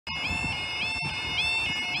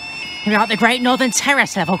We're at the Great Northern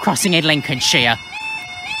Terrace level crossing in Lincolnshire.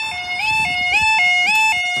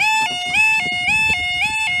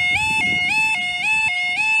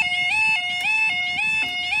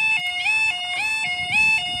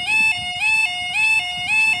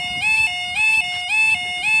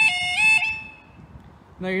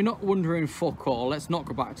 Now you're not wondering fuck all, let's not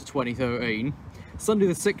go back to 2013. Sunday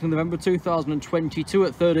the 6th of November 2022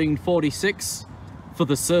 at 13:46 for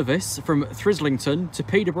the service from Thrislington to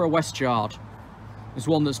Peterborough West Yard. There's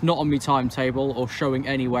one that's not on my timetable or showing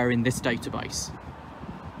anywhere in this database.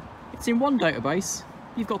 It's in one database,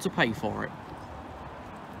 you've got to pay for it.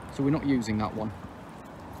 So we're not using that one.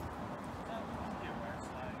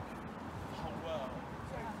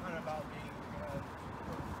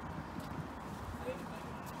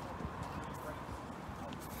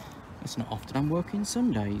 It's not often I'm working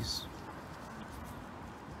Sundays.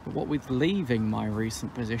 But what with leaving my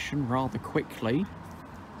recent position rather quickly,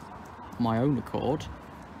 my own accord,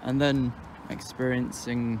 and then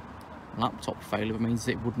experiencing laptop failure means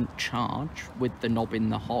it wouldn't charge with the knob in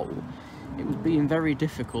the hole. It was being very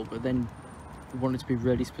difficult, but then we wanted to be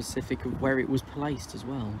really specific of where it was placed as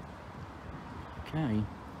well. Okay.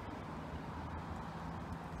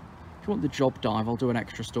 If you want the job dive, I'll do an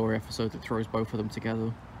extra story episode that throws both of them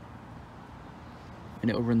together. And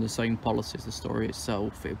it'll run the same policy as the story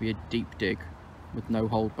itself. It'll be a deep dig with no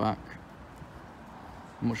holdback,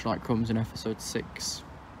 much like comes in episode 6,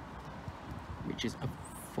 which is a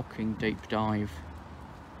fucking deep dive.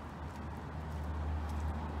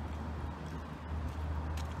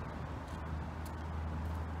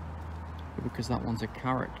 But because that one's a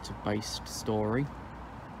character-based story,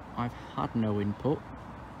 I've had no input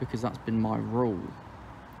because that's been my rule.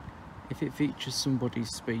 If it features somebody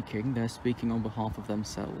speaking, they're speaking on behalf of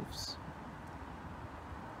themselves.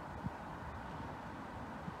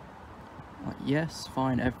 Like, yes,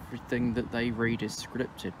 fine, everything that they read is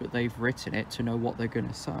scripted, but they've written it to know what they're going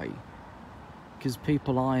to say. Because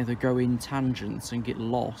people either go in tangents and get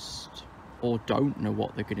lost, or don't know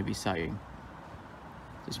what they're going to be saying.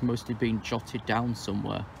 It's mostly been jotted down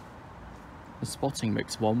somewhere. The spotting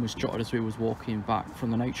mix one was jotted as we was walking back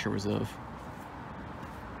from the nature reserve.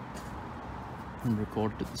 And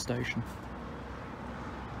recorded at the station.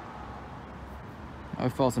 How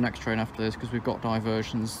far's the next train after this? Because we've got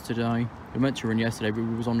diversions today. We meant to run yesterday, but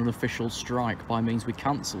we was on an official strike by means we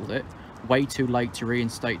cancelled it. Way too late to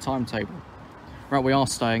reinstate timetable. Right, we are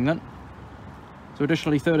staying then. So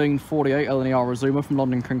additionally 13:48 LNER Azuma from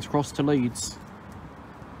London King's Cross to Leeds.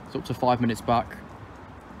 It's up to 5 minutes back.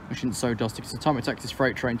 Which isn't so dusty because the time it takes this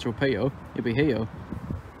freight train to appear, it'll be here.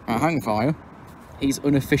 Hang fire. He's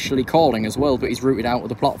unofficially calling as well, but he's routed out of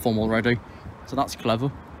the platform already. So that's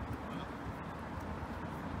clever.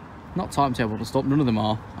 Not timetable to stop, none of them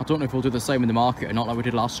are. I don't know if we'll do the same in the market or not like we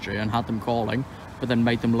did last year and had them calling, but then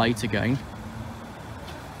made them late again.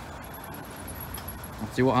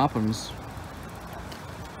 Let's see what happens.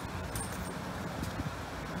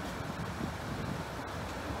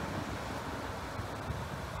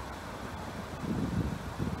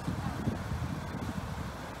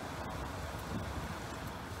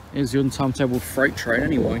 Here's the untimetabled freight train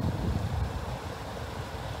anyway.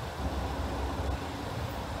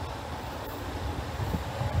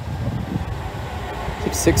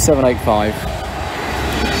 It's 6785.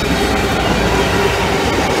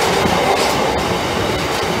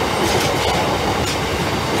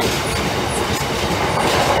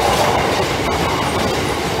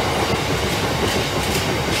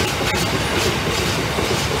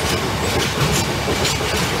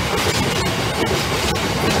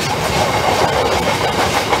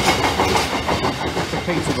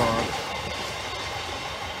 Peterborough.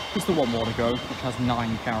 Just the one more to go, which has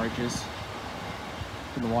 9 carriages.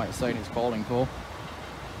 Don't know why it's saying it's calling for.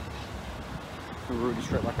 We're really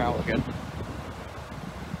straight back out again.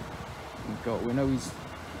 We know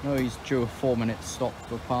he's due a 4-minute stop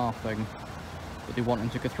for pathing, but they want him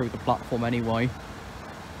to go through the platform anyway.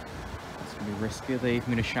 That's going to be risky. Are they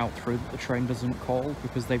even going to shout through that the train doesn't call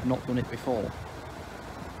because they've not done it before?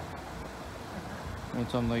 The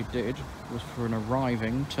only time they did was for an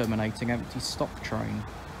arriving, terminating empty stock train.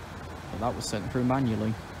 But that was sent through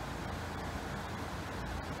manually.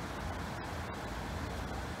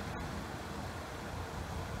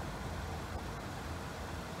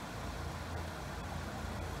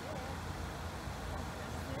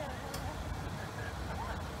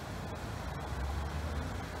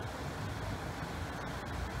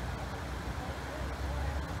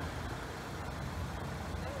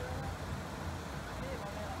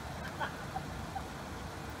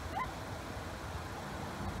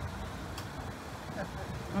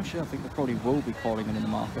 Actually, I think they probably will be calling them in the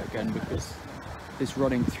market again, because this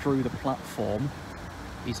running through the platform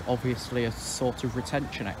is obviously a sort of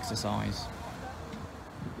retention exercise.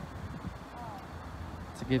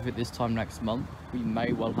 To give it this time next month, we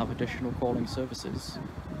may well have additional calling services,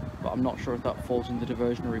 but I'm not sure if that falls in the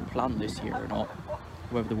diversionary plan this year or not,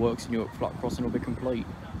 whether the works in Newark Flat Crossing will be complete.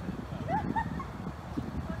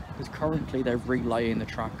 Because currently they're relaying the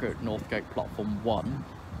track at Northgate Platform 1,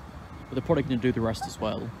 but they're probably going to do the rest as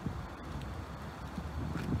well.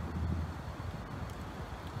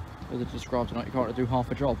 As I described tonight, you can't do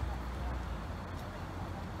half a job.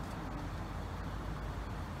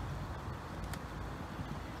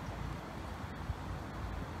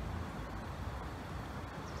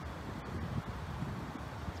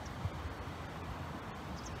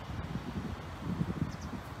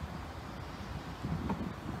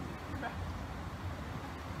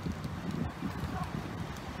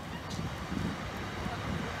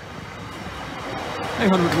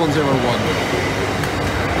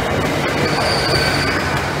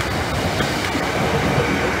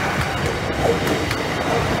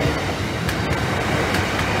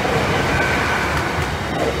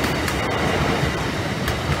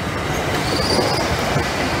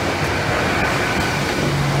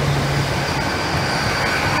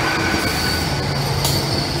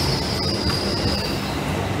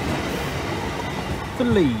 For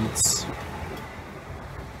Leeds.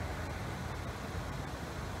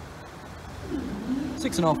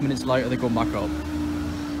 Six and a half minutes later, they come back up.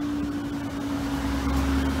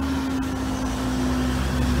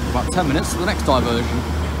 About 10 minutes to the next diversion.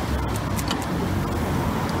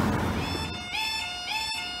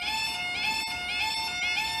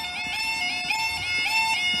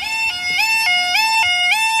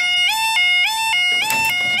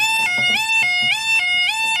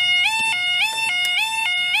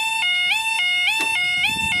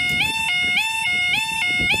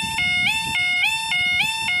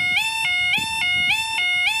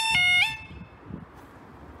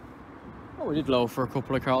 We did low for a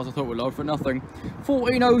couple of cars. I thought we'd low for nothing.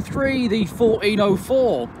 1403, the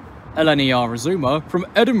 1404 LNER Azuma from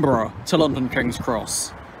Edinburgh to London King's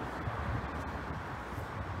Cross.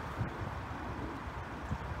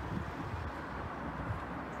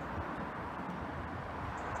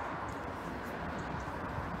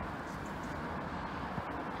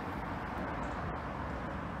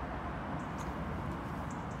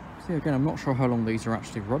 See, again, I'm not sure how long these are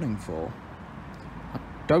actually running for.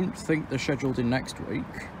 Don't think they're scheduled in next week.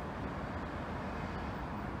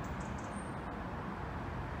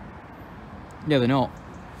 Yeah, they're not.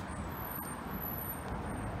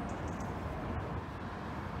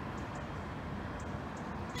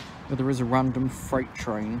 But there is a random freight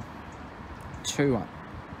train. Two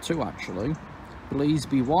actually.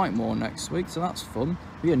 Bleasby Whitemore next week, so that's fun.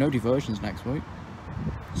 But yeah, no diversions next week.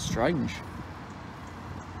 Strange.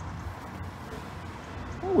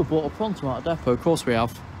 We bought a Pronto out of depot, of course we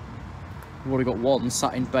have. We've already got one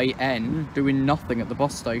sat in Bay N doing nothing at the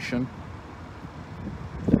bus station.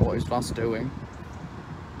 Don't know what he was last doing.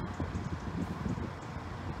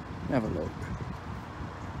 Have a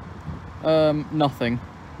look. Nothing.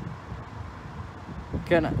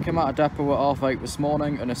 Came out of depot at 8:30 this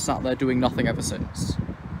morning and has sat there doing nothing ever since.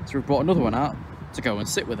 So we've brought another one out to go and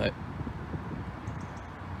sit with it.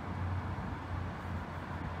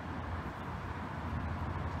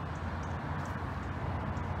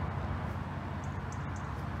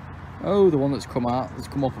 Oh, the one that's come out has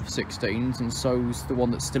come off of 16s, and so's the one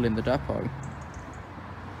that's still in the depot.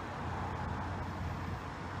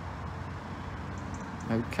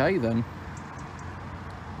 Okay then.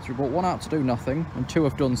 So we brought one out to do nothing, and two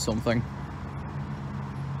have done something.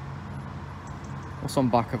 What's on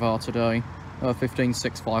back of our today?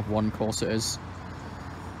 15651, of course it is.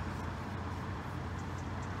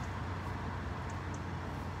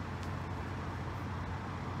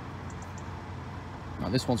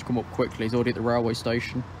 This one's come up quickly, he's already at the railway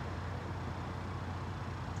station.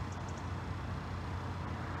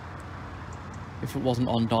 If it wasn't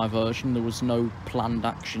on diversion, there was no planned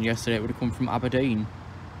action yesterday, it would have come from Aberdeen.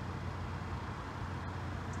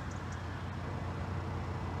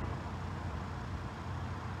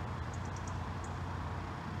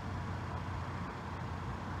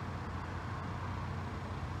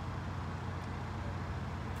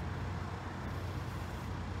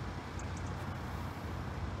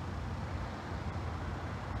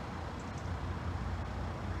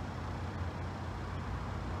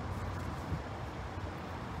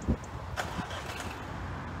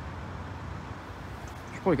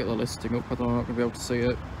 Probably get the listing up, but I'm not going to be able to see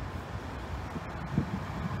it.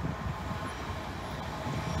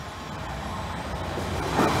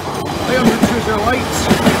 80104.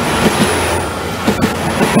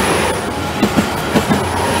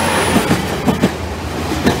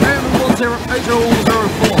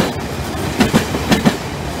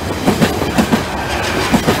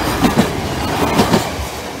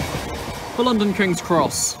 For London King's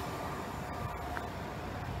Cross.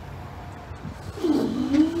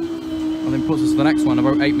 And then puts us to the next one in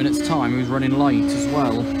about 8 minutes time, who's running late as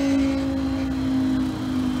well.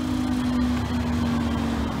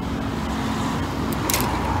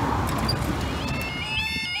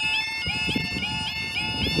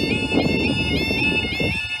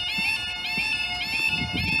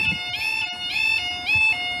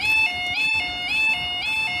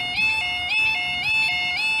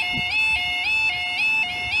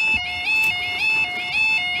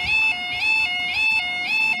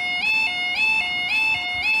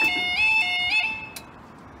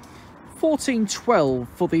 $14.12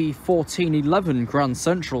 for the 14:11 Grand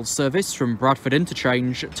Central service from Bradford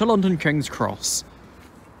Interchange to London King's Cross.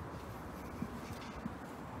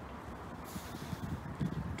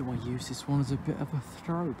 Do I use this one as a bit of a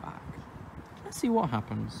throwback? Let's see what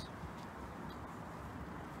happens.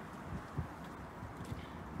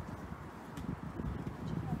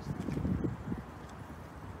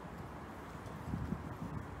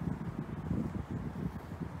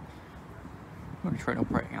 Only train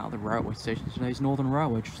operating out of the railway station today is Northern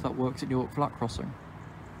Railway, just that works at Newark Flat Crossing.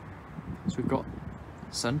 So we've got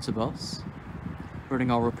Centre Bus running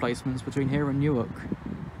our replacements between here and Newark.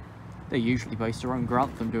 They're usually based around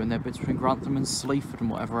Grantham, doing their bits between Grantham and Sleaford and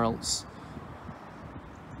whatever else.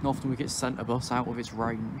 And often we get Centre Bus out of its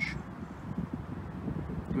range.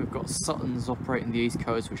 We've got Suttons operating the East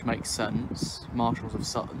Coast, which makes sense. Marshals of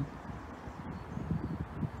Sutton.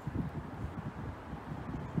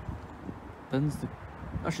 Then there's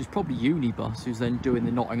actually it's probably Unibus who's then doing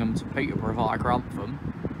the Nottingham to Peterborough via Grantham,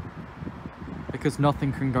 because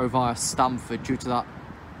nothing can go via Stamford due to that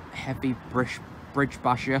heavy bridge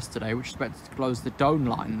bash yesterday, which is expected to close the Doan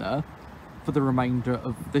line there for the remainder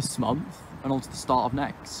of this month and on to the start of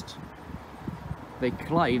next. They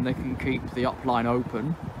claim they can keep the up line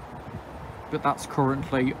open, but that's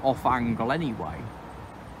currently off angle anyway,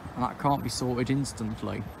 and that can't be sorted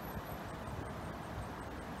instantly.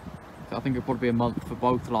 I think it'll probably be a month for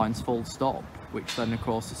both lines full stop, which then of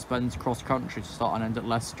course suspends cross country to start and end at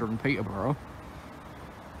Leicester and Peterborough,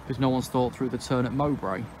 because no one's thought through the turn at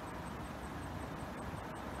Mowbray.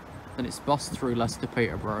 Then it's bussed through Leicester,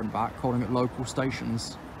 Peterborough and back, calling at local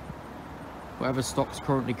stations. Whatever stock's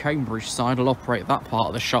currently Cambridge side will operate that part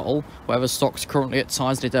of the shuttle, whatever stock's currently at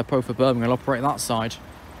Tyseley Depot for Birmingham will operate that side.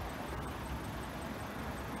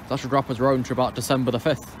 That should wrap us round to about December the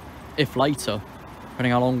 5th, if later,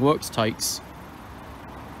 depending how long works takes.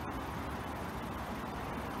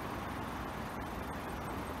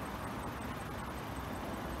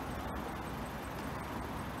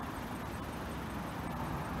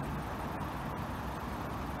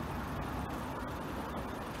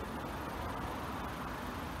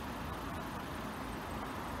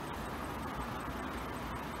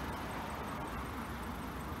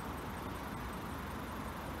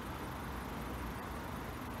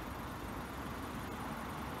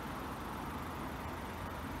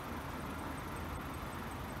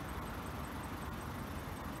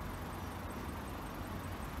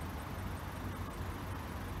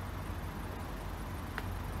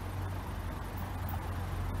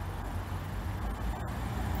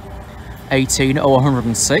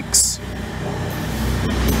 $18,106.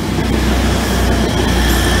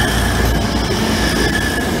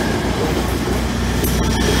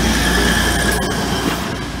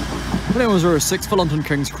 $21,006 for London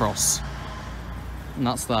King's Cross. And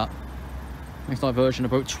that's that. Next diversion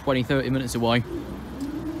about 20-30 minutes away.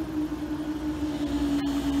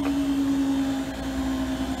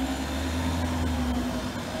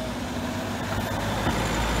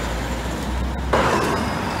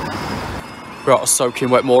 We're out a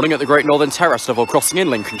soaking wet morning at the Great Northern Terrace level crossing in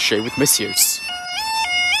Lincolnshire with misuse.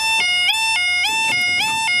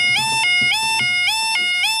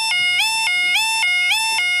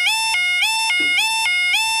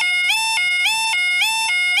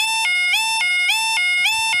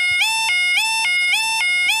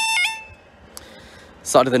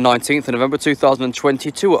 Saturday the 19th of November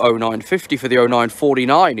 2022 at 09:50 for the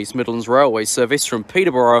 09:49 East Midlands Railway service from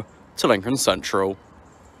Peterborough to Lincoln Central.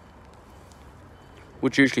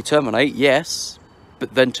 Would usually terminate, yes,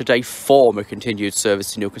 but then today form a continued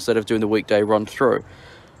service to Newark instead of doing the weekday run through.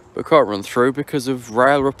 But can't run through because of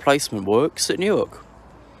rail replacement works at Newark.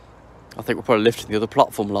 I think we're probably lifting the other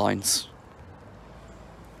platform lines.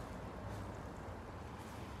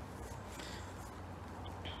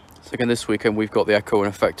 So again, this weekend we've got the echoing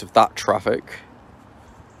effect of that traffic.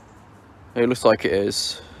 It looks like it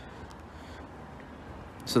is.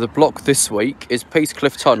 So the block this week is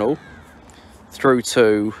Peacecliff Tunnel through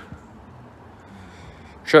to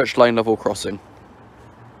Church Lane level crossing.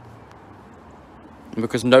 And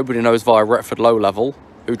because nobody knows via Retford Low Level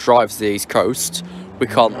who drives the East Coast, we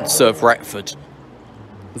can't serve Retford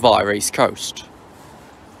via East Coast.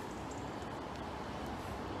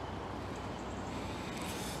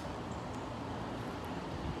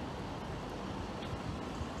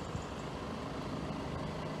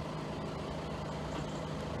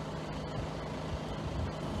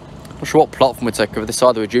 Not sure what platform we take over this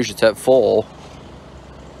side. We'd usually take 4.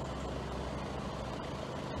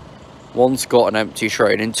 One's got an empty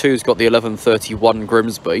train and 2's got the 11:31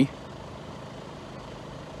 Grimsby.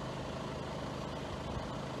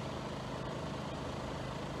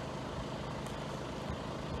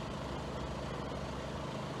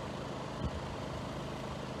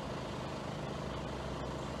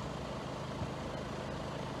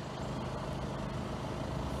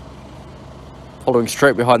 Following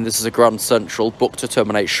straight behind this is a Grand Central, booked to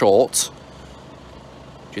terminate short,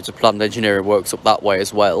 due to planned engineering works up that way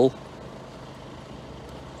as well.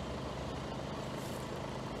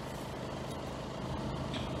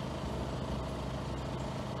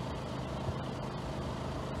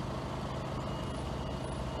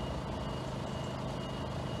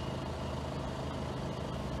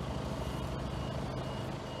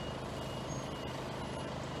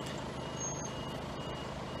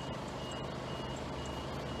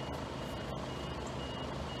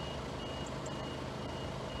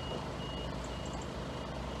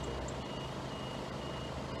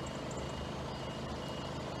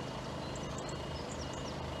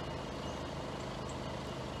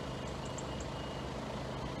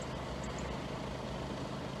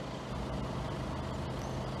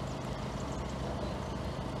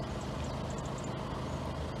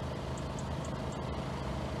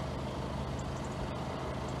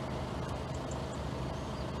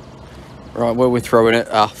 Right, where we're throwing it?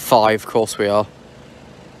 5, of course we are.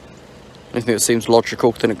 Anything that seems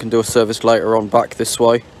logical, then it can do a service later on back this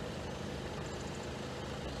way.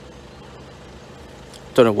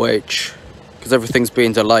 Don't know which, because everything's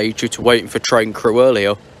being delayed due to waiting for train crew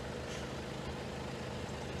earlier.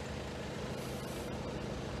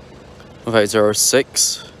 Okay,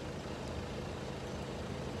 06.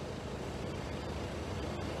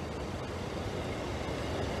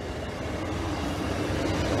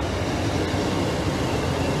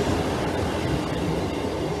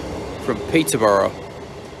 From Peterborough.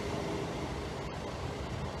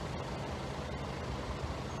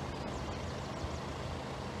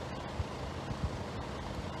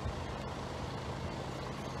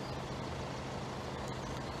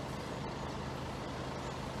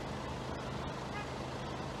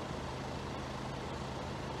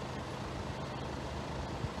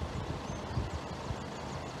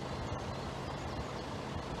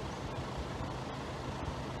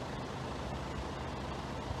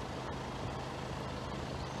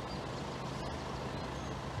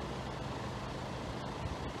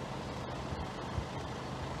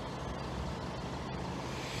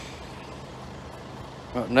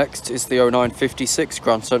 Up next is the 0956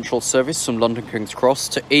 Grand Central service from London King's Cross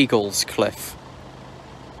to Eagles Cliff.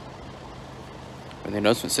 And the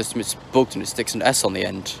announcement system is bugged and it sticks an S on the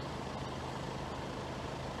end.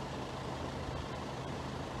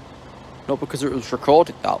 Not because it was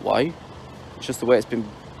recorded that way, it's just the way it's been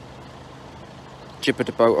gibbered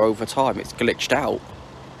about over time. It's glitched out.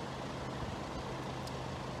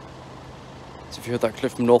 So if you heard that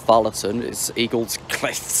cliff from North Allerton, it's Eagles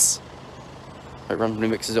Cliffs. It randomly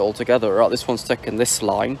mixes it all together. Right, this one's taking this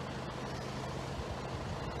line.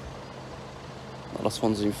 The last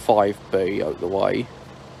one's in 5B out the way.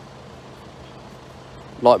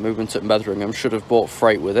 Light movement at Metheringham. Should have bought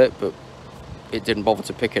freight with it, but it didn't bother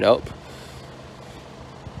to pick it up.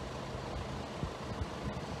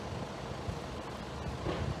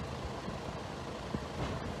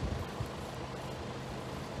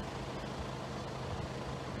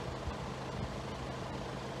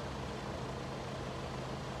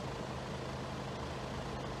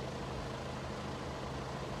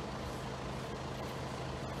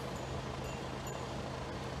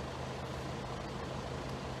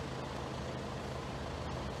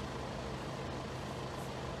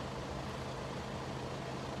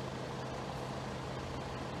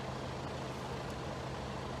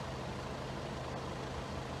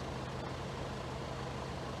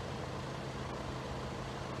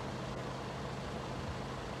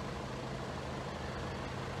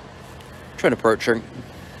 Train approaching.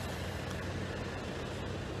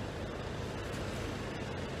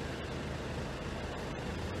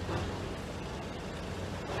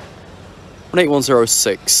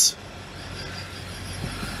 18106.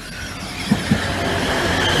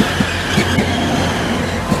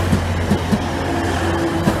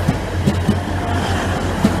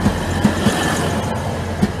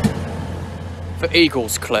 For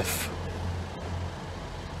Eagles Cliff.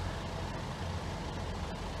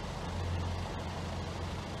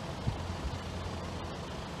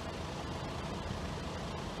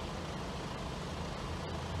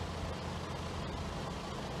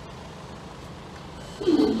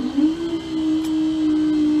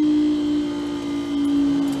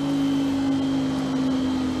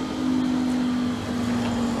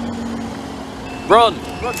 Run!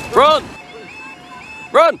 Run!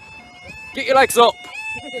 Run! Get your legs up!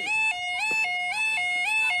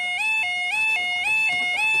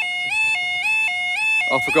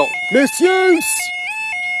 I forgot. Misuse!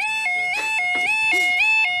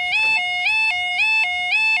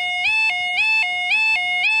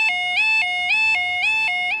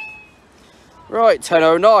 Right,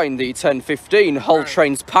 10:09, the 10:15 Hull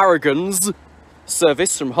Trains Paragons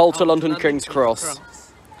service from Hull to London King's Cross.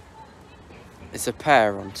 It's a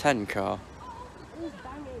pair on 10 car.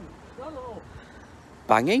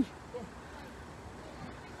 Banging?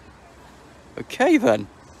 Okay then.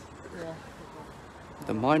 Yeah.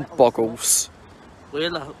 The mind boggles. We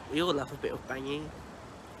all love a bit of banging.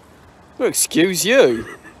 Well, excuse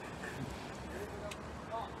you.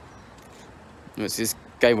 It's just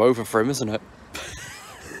game over for him, isn't it?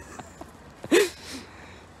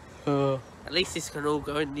 At least this can all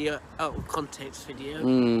go in the out of context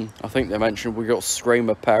video. I think they mentioned we got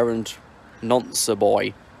Screamer Pair and Noncer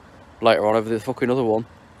Boy later on over the fucking other one.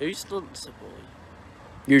 Who's Noncer Boy?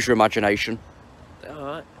 Use your imagination.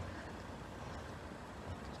 Alright.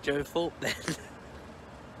 Joe Thorpe then.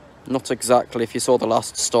 Not exactly. If you saw the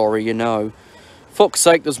last story, you know. Fuck's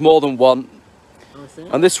sake, there's more than one.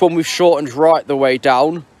 And this one we've shortened right the way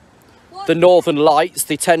down. The Northern Lights,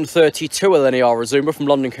 the 10:32 linear resumer from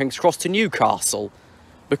London King's Cross to Newcastle.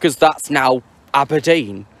 Because that's now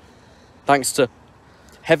Aberdeen. Thanks to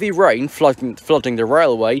heavy rain flooding the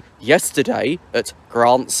railway yesterday at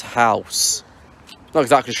Grant's House. Not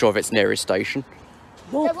exactly sure if it's nearest station.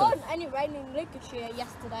 There wasn't any rain in Lincolnshire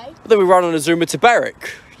yesterday. But then we ran on a Zoomer to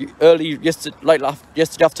Berwick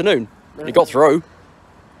yesterday afternoon. And it got through.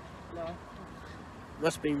 No.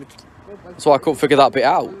 Must be. So I couldn't figure that bit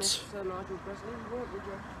out.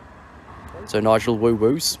 So Nigel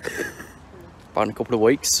woo-woos. About in a couple of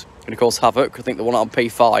weeks. Gonna cause havoc. I think they want it on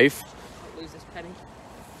P5. Lose this penny.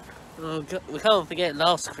 Oh, we can't forget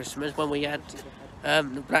last Christmas when we had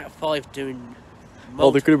the Black 5 doing. Oh,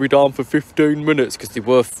 they're going to be down for 15 minutes because they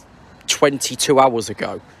were 22 hours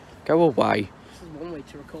ago. Go away. This is one way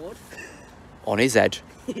to record. On his head.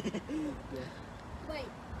 Wait.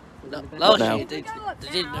 Last now? year they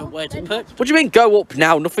didn't know where to put. What do you mean go up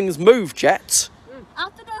now? Nothing's moved yet.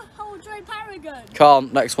 After the whole train Paragon.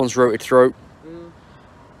 Can't. Next one's routed through.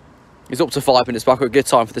 He's up to 5 minutes back. Good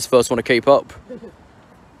time for this first one to keep up. Let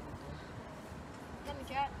me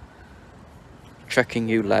check. Checking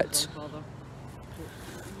you let.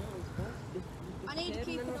 I need to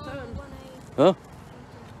keep it on 1A. Huh?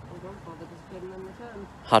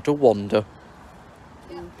 Had a wonder.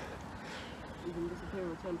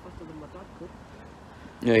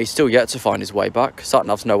 Yeah, he's still yet to find his way back.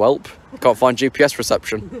 Sat-nav's no help. Can't find GPS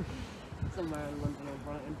reception. Somewhere in London or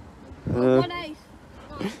Brighton. 1A.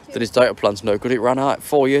 Then his data plan's no good. It ran out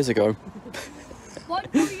 4 years ago.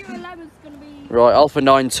 What W11 is going to be? Right, Alpha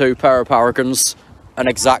 92 pair of Paragons. An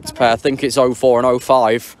exact pair. I think it's 04 and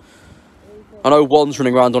 05. I know one's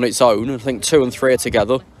running around on its own. I think 2 and 3 are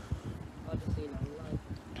together.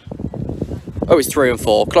 Oh, it's 3 and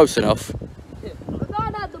 4. Close enough. We've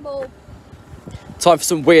not had them all. Time for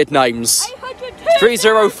some weird names. 802.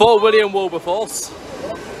 304 William Wilberforce.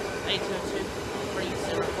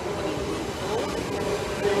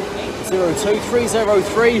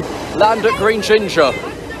 02303 Land at Green Ginger.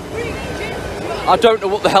 I don't know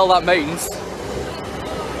what the hell that means.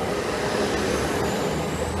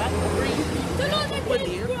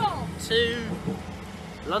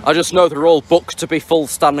 I just know they're all booked to be full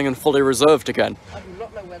standing and fully reserved again. I do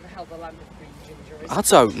not know where the hell the Land of Green Ginger is. I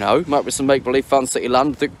don't know. Might be some make-believe fan city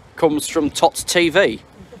land that comes from Tots TV.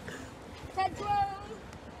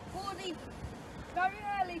 10:40, very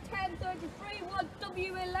early, 10:33,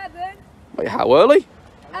 1W11. Wait, how early?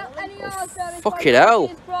 Fucking hell.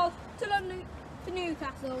 To London, to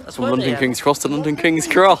Newcastle. That's from London King's Cross to London King's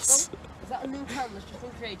Cross. Is that a new town that's just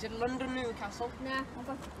been created? London, Newcastle? Nah, I've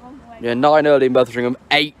got the wrong way. Yeah, 9 early in Metheringham,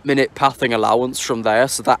 8-minute pathing allowance from there,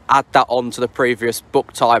 so that add that on to the previous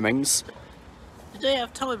book timings. Did they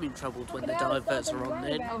have timing troubles when the diverts are on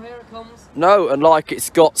then? Oh, here it comes. No, and like it's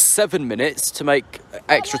got 7 minutes to make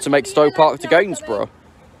extra to make Stowe Park to Gainsborough.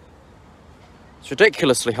 It's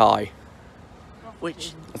ridiculously high.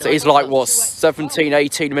 Which So he's like what 17,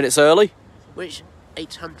 18 minutes early. Which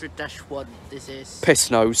 800-1 this is? Piss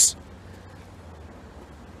nose.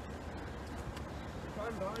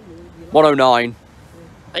 109.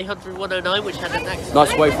 800-109, which had an accident.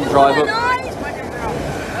 Nice way from driver.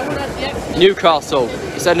 Newcastle.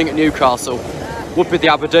 He's ending at Newcastle. Would be the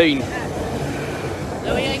Aberdeen.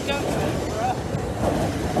 No, he ain't going.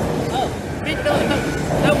 Oh, midnight.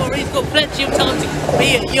 Don't worry, he's got plenty of time to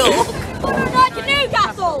be at York. To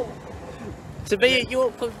Newcastle! To be at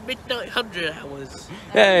York for midnight 100 hours.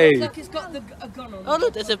 Hey. Look, it's got a gun on. Oh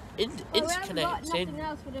look, there's an interconnect in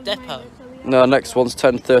depot. No, next one's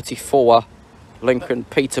 10:34. Lincoln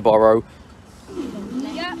Peterborough.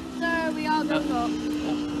 Yep, so we are going up.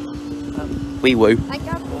 Wee woo. Thank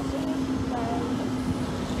you.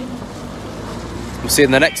 We'll see you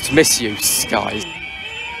in the next misuse, guys.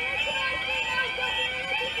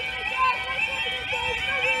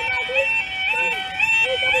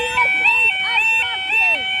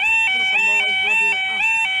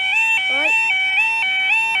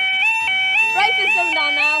 Braces going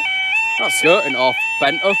down now. That's skirting off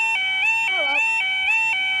Bento. Oh well.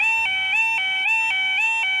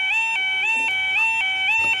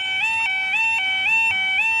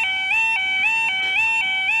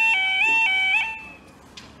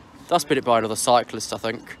 That's been hit by another cyclist, I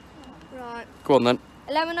think. Right. Go on then.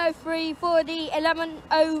 11:03 4D,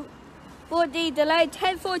 11:04D delayed,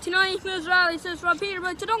 10:49 Smooth Rally says from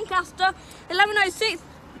Peterborough to Doncaster, 11:06,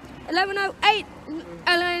 11:08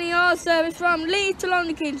 LNER service from Leeds to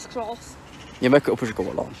London King's Cross. You make it up as you go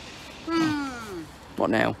along. What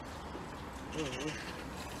now?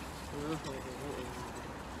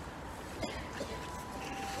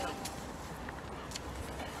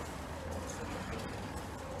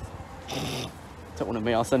 Don't want to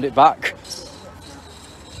me, I'll send it back.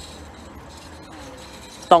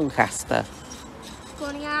 Doncaster.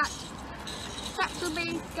 Calling out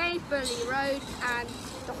Saxelby, Gainsborough Road and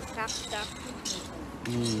Doncaster.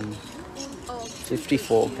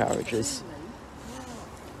 54 carriages.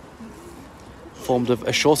 Formed of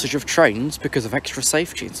a shortage of trains because of extra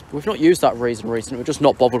safety. We've not used that reason recently, we're just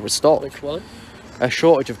not bothered with stock. Which one? A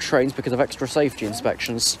shortage of trains because of extra safety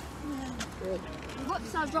inspections.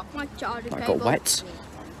 Whoops, I dropped my charger That cable. got wet.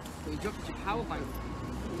 You dropped your power bank.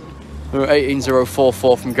 We're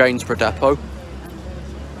 18044 from Gainsborough Depot.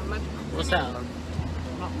 What's that?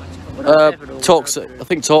 Torksey. I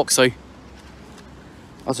think Torksey.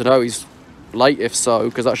 I don't know, he's late if so,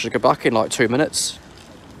 because that should go back in like 2 minutes.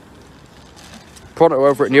 Pronto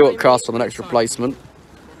over at Newcastle on the next replacement.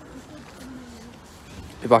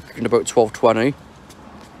 Be back in about 12:20.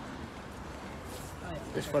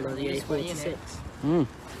 This one on the A46.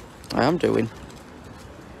 I am doing.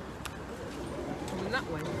 Coming that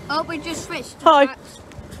way. Oh, we just switched. to Hi. tracks.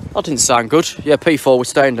 That didn't sound good. Yeah, P4, we're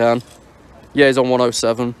staying down. Yeah, he's on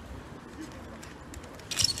 107.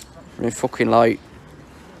 We're fucking late.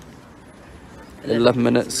 11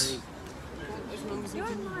 minutes.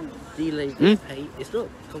 Delay pay. It's not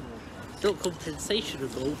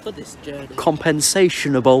compensationable for this journey.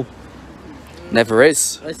 Compensationable. Never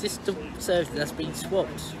is. Is this the service that's been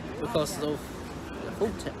swapped because of the full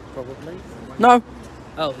tech, probably? No.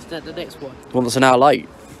 Oh, is that the next one? One that's an hour late.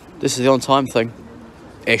 This is the on time thing.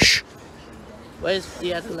 Ish. Where's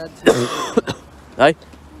the Adelante? Hey?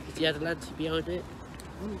 Is the Adelante behind it?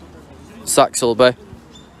 Saxelby.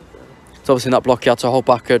 It's obviously in that block you had to hold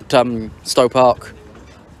back at Stowe Park.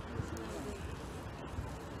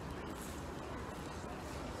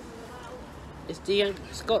 Is the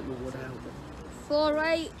Scotland one out?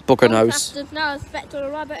 4-8. Bugger knows. Doncaster's now expected to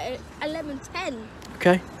arrive at 11:10.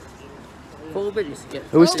 Okay. 4 minutes to get.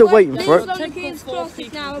 Are we still waiting for it? London King's Cross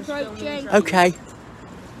is now approaching. Okay.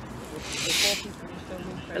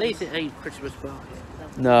 At least it ain't Christmas bar.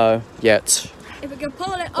 No, yet. If we can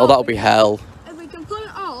pull it off. Oh, that'll be hell. If we can pull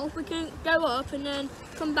it off, we can go up and then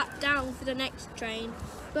come back down for the next train.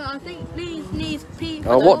 But I think these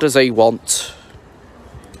people. Oh, what does he want?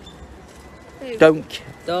 Who? Don't.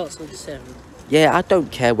 Darts on 7. Yeah, I don't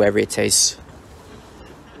care where it is.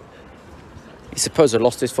 He's supposed to have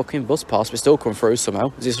lost his fucking bus pass, but still come through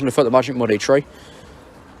somehow. Is he going to find the magic money tree?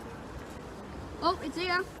 Oh, it's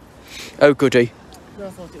here. Oh, goody. No,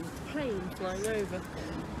 I thought it was a plane flying over. I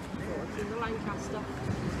thought it was in the Lancaster.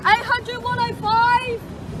 800 105.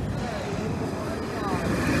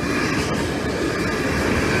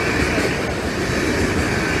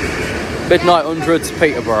 Midnight 100 to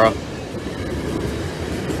Peterborough.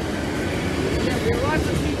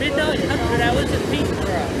 Midnight, 100 hours at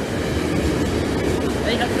Peterborough.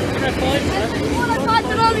 105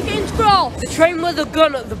 to London King's Cross. The train with a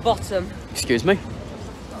gun at the bottom. Excuse me?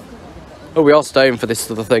 Oh, we are staying for this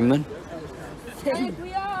other thing then. And if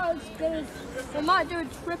we are, we might do a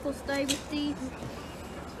triple stay with the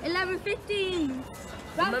 11:15.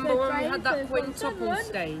 Remember when we had that quintuple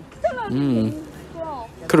stay?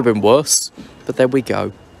 Could have been worse, but there we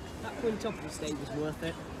go. That quintuple stay was worth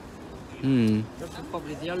it. That's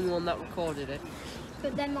probably the only one that recorded it.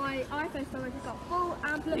 But then my iPhone storage has got full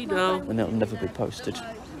and plus You my know. phone And it'll never be posted.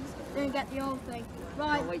 didn't get the old thing.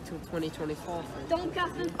 Right, I'll wait till 2024.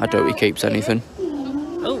 Doncaster's I doubt he now keeps in. anything.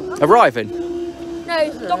 Oh, Arriving.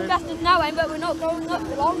 No, Doncaster's now in, but we're not going up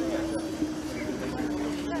for long.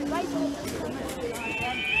 No, wait.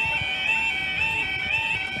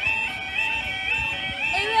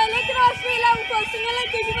 Anyway, look at our street level crossing, a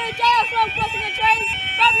linkage with JS level crossing and trains,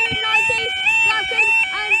 W90s, Blackton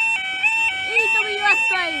and EWS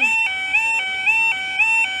trains.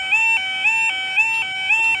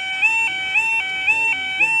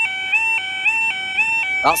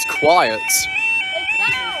 That's quiet. It's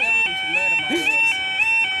now.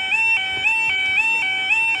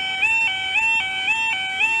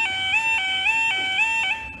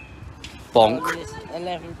 Bonk.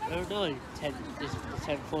 11:09,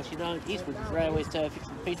 10:49. Eastwood Railway service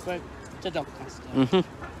from Peterborough to Doncaster.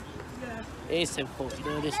 It is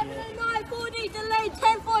 10:49, isn't it? 9:40 delayed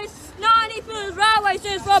 10:49 Eastwood Railway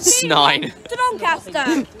service from Snine. Peterborough to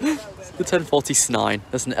Doncaster. The 1049.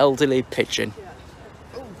 There's an elderly pigeon.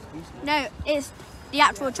 No, it's the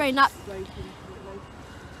actual train that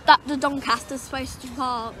the Doncaster's supposed to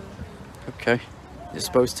park. Okay. You're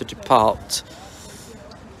supposed to depart.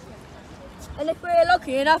 And if we're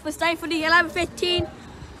lucky enough, we're staying for the 11:15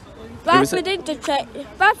 Bradford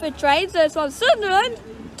Bradford train, so it's from Sunderland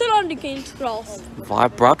to London King's Cross. Via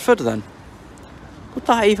Bradford then. Would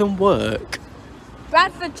that even work?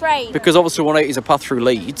 Bradford train. Because obviously 180 is a path through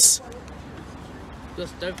Leeds.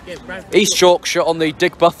 Just don't forget Bradford. East Yorkshire on the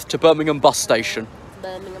Digbeth to Birmingham bus station.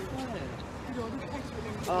 Birmingham.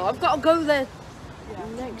 Oh, I've got to go there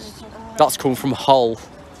next. That's come from Hull.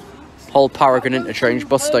 Hull Paragon Interchange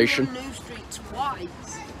bus station. New Street twice.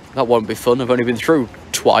 That won't be fun. I've only been through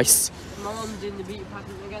twice. My mum's in the beauty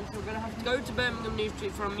pageant again, so we're going to have to go to Birmingham New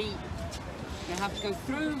Street for a meet. We're going to have to go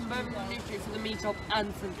through Birmingham New Street for the meet-up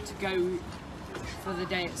and to go for the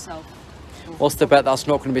day itself. What's the bet that's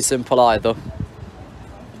not going to be simple either?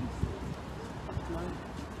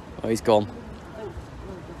 Oh, he's gone.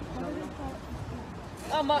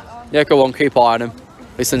 Oh, my, Yeah, go on, keep eye on him.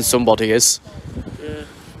 At least then somebody is. Yeah.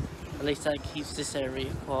 At least that keeps this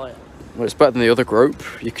area quiet. Well, it's better than the other group.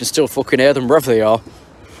 You can still fucking hear them wherever they are.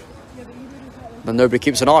 And nobody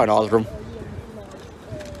keeps an eye on either of them.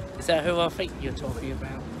 Is that who I think you're talking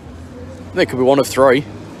about? They could be one of three.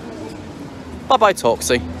 Bye-bye,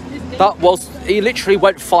 Toxie. That was... He literally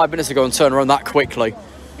went 5 minutes ago and turned around that quickly.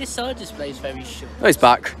 This side display is very short. Oh, he's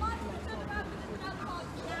back.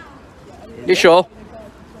 You sure?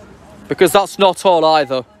 Because that's not all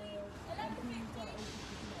either.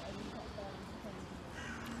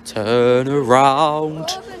 Turn around.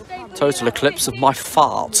 Total eclipse of my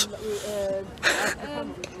fart.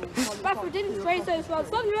 Bradford didn't train, so it's from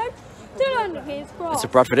Sunderland to London King's Cross. It's a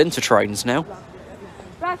Bradford Intertrains now.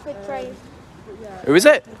 Bradford train. Who is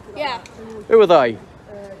it? Yeah, Who are they?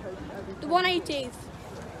 the 180s.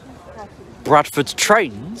 Bradford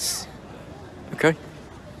Trains? Okay.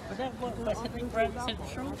 Was that what was happening Brad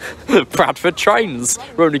Central? Bradford Trains.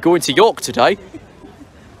 We're only going to York today.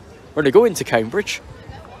 We're only going to Cambridge.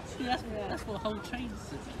 See, that's what whole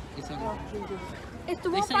trains is on. It's the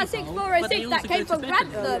They say 156 406 that also came go from to Bethel.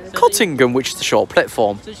 Bradford. So Cottingham, which is the short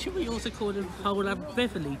platform. So should we also call them whole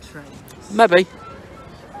Beverley trains? Maybe.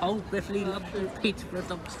 Whole Beverley, London, Peterborough,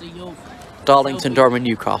 Doncaster, York, Darlington, Durham and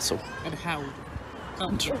Newcastle. and Howard.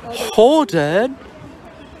 Horden.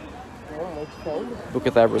 Look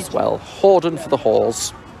at there as well. Horden for the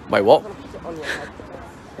whores. Wait, what?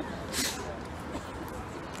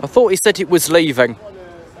 I thought he said it was leaving.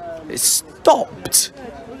 It stopped.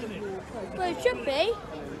 Well, it should be.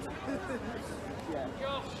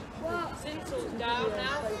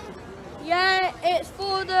 Yeah, it's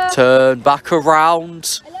for the Turn back around.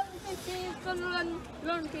 11:15 Sunderland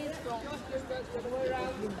London King's Cross.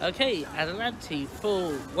 Okay, Adelante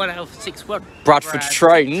for 1:61. Bradford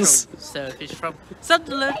Trains. Service from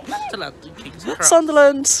Sunderland to London King's Cross.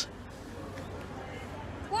 Sunderland.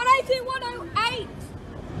 180 108.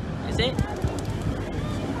 Is it?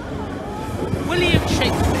 William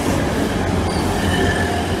Shakespeare.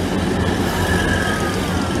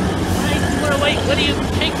 Wait, William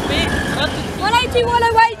Shakespeare. London. 180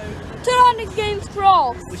 11:21:08 to London King's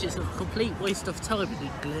Cross. Which is a complete waste of time in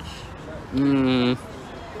English. Hmm.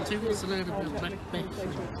 I think it's a load of Macbeth.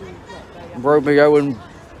 Romeo and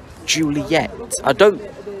Juliet. I do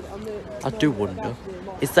wonder,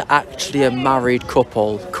 is there actually a married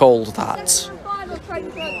couple called that?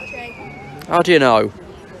 How do you know?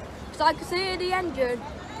 Because I can see the engine.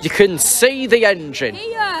 You can see the engine.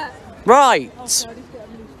 Here. Right.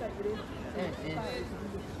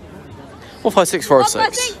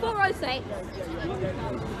 156,406. 156,406.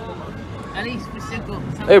 At least we still got.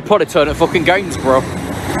 It would probably turn at fucking Gainsborough.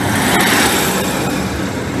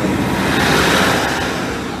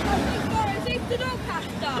 156,406 to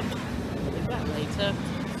Doncaster. Later.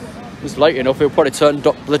 It's late enough, it would probably turn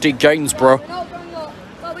bloody Gainsborough. We're not going up.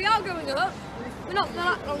 Well, we are going up. We're not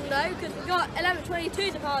that long though, because we've got 11:22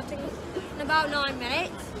 departing in about 9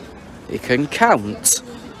 minutes. You can count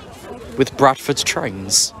with Bradford's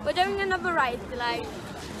trains. We're doing another race delay.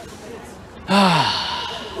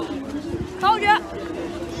 Told ya.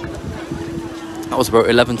 That was about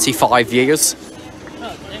 11-5 years.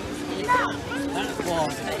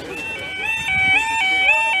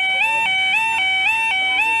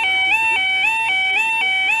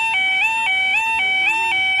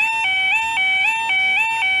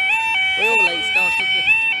 We all late started.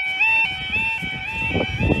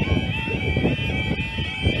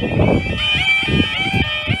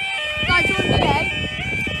 Guys, you want to delay?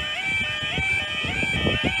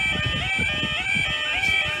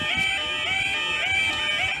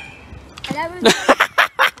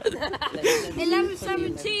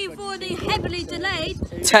 $11.17 for the heavily delayed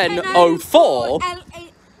 10:04.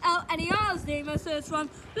 LNER's name was from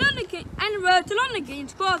London King and road to London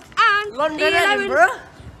King's Cross and London, the 11 Edinburgh.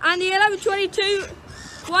 and the 11:22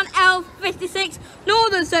 1L56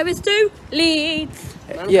 Northern service to Leeds.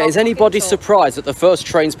 Yeah, is anybody surprised that the first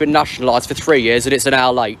train's been nationalised for 3 years and it's an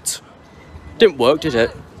hour late? Didn't work, did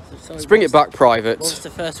it? Let's bring it back private. What was the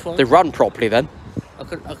first one? They ran properly then. I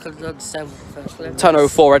couldn't understand what the first one was.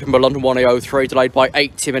 10:04 Edinburgh, London 1803, delayed by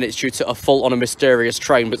 80 minutes due to a fault on a mysterious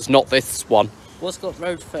train, but it's not this one. What's got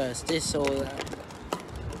road first? This or that?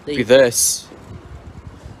 Be this.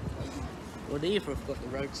 Well, neither have got the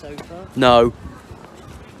road so far. No.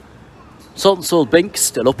 Sonsel Bink's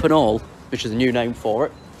still up and all, which is a new name for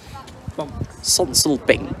it. Sonsel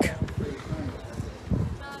Bink.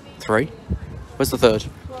 3. Where's the third?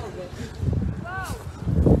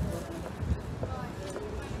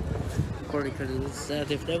 Probably could have said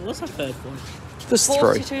if there was a third one. There's 3.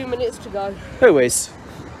 42 minutes to go. Who is?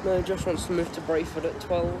 No, Josh wants to move to Brayford at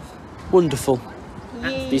 12. Wonderful.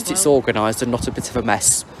 At least it's organised and not a bit of a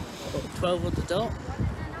mess. 12 on the dot.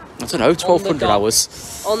 I don't know, 1,200 dot.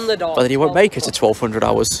 hours. On the dot. But then you won't make it to 1,200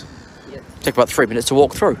 hours. Yeah. Take about 3 minutes to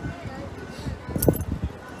walk through.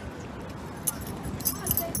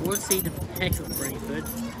 I want to see the heck of Brayford.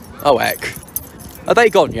 Oh heck. Are they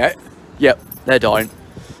gone yet? Yep, they're dying.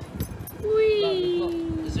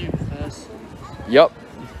 The Zoom first. Yep.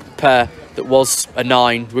 Pair that was a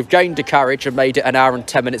 9. We've gained a carriage and made it an hour and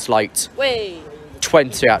 10 minutes late. Wait.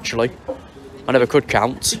 20 actually. I never could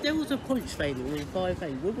count. If there was a points failure in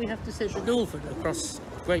 5A, would we have to send the Northern across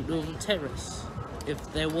Great Northern Terrace?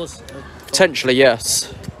 If there was a... Potentially,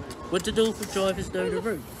 yes. Would the Northern drivers know the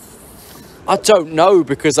route? I don't know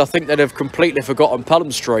because I think they'd have completely forgotten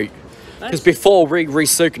Pelham Street. Because before we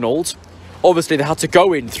re-signalled, obviously they had to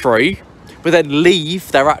go in 3, but then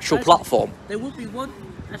leave their actual platform. There would be one...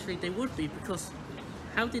 Actually, they would be, because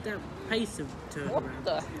how did that pace them turn around? What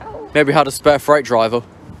the hell? Maybe we had a spare freight driver.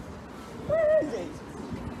 Where is it?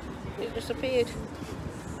 It disappeared.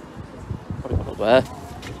 Probably got up there.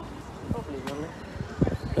 Probably running.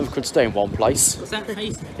 Never could stay in one place. Was that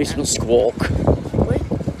pace... At least not squawk. Wait,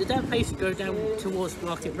 did that pace go down towards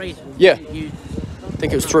Market Raisin? Yeah. You, I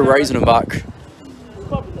think it was through Raisin and back.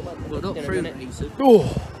 well, not through Raisin. Oh,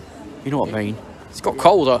 you know what I mean. It's got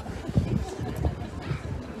colder.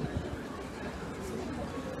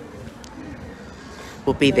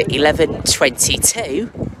 Will be the 11:22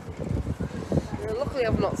 Yeah, luckily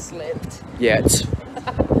I've not slipped. yet.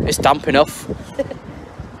 It's damp enough,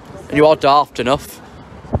 and you are daft enough.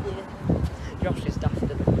 Josh is daft.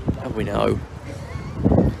 And we know,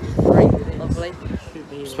 Great, lovely.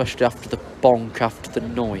 especially after the bonk, after the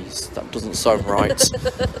noise. That doesn't sound right.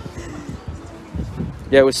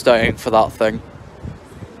 Yeah, we're staying for that thing.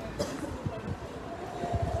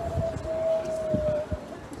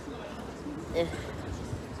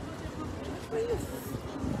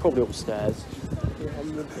 Probably upstairs. I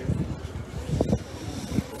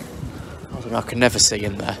don't know, I can never see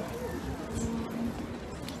in there.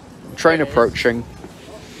 Train approaching.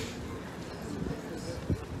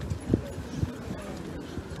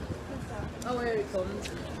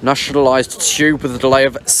 Nationalised tube with a delay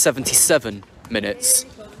of 77 minutes.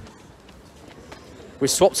 We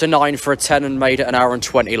swapped a 9 for a 10 and made it an hour and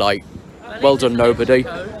 20 late. Well done, nobody.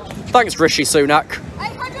 Thanks, Rishi Sunak.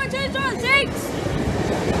 826.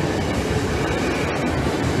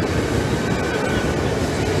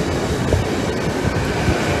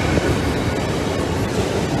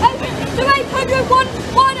 801.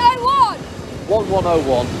 101.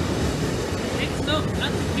 1101.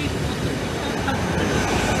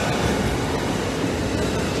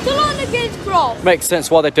 Still on the kids' cross. Makes sense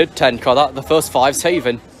why they did 10 car. That the first 5's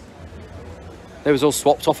heaving. They was all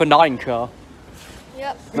swapped off a 9 car.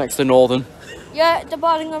 Yep. Next to Northern. Yeah,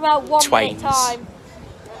 departing about 1 minute Twains. time.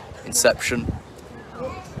 Inception.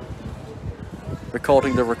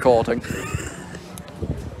 Recording the recording.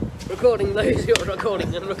 Recording those who are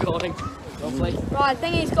recording and recording. Lovely. Right, I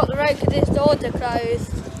think he's got the road because his doors are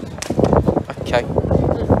closed. Okay.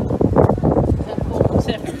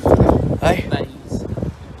 Hey?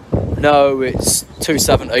 No, it's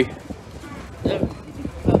 270.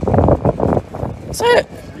 That's it?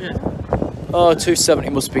 Yeah. Oh, 270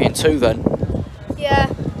 must be in 2 then. Yeah,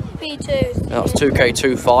 B2. That was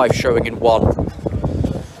 2K25 showing in 1.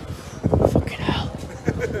 Fucking hell.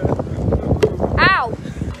 Ow!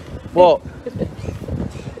 What?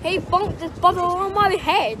 He bonked this bottle on my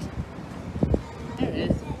head. There it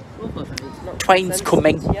is. Train's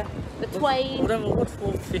coming. Yeah. The Twain. Whatever, what's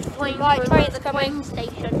 450? Right, trains are coming.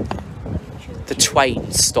 Station. The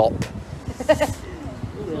Twain stop.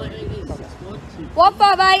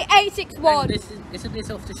 158861. Isn't this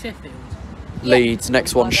off to Sheffield? Leeds,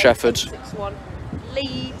 next one Shefford. 61.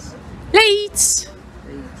 Leeds. Leeds!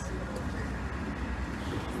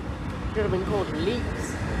 Should have been called Leeds.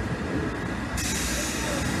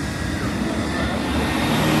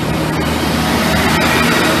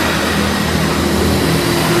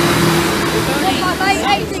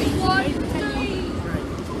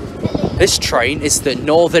 This train is the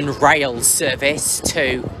Northern Rail service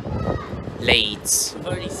to Leeds. There's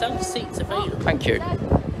only some seats available. Thank you.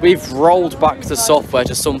 We've rolled back the software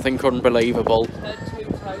to something unbelievable. Two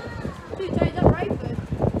times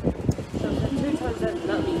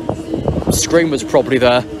that means The screen was probably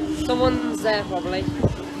there. someone's there probably.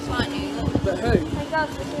 But who?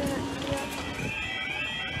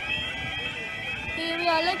 Here we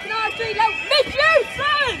are, looking at our street like miss you,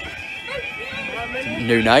 son! Miss you!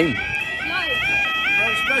 New name. No.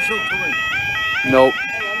 Special coming. Nope.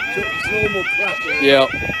 It's normal classic. Yeah.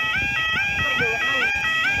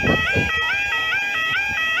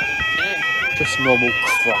 Just normal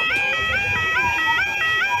crap.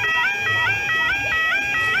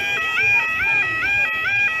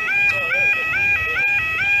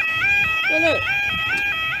 Well, look.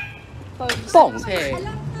 Bonk. Here.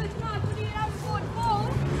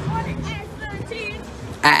 1139,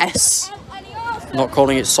 S. Not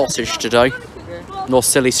calling it sausage today. Nor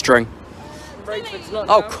silly string. Brayford's not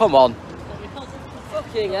Oh, down. come on.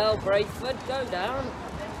 Fucking hell, Brayford, go down.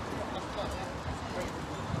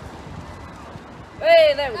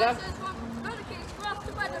 Hey, there we go.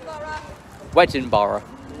 Weddingborough.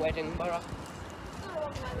 Weddingborough.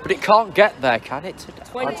 But it can't get there, can it?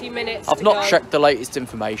 20 minutes. I've to not go. checked the latest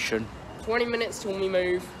information. 20 minutes till we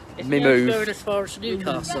move. Me move. Going as far as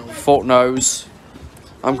Newcastle. Fuck knows.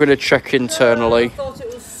 I'm going to check internally. I thought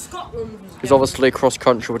it was Scotland. Because obviously cross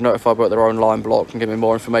country would notify about their own line block and give me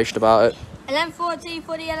more information about it. 1140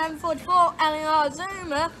 for the 1144 LNR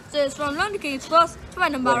Zoomer, so it's from London King's Cross to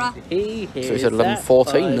Edinburgh. He So he said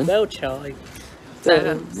 11:14 then. Bell chime.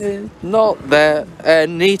 Not there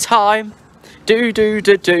any time. Do.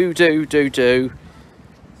 That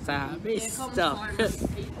is stuck.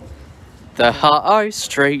 The High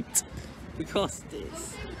Street. Because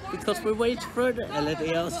we're waiting for an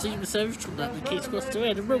LNER steamer service from that that keeps across to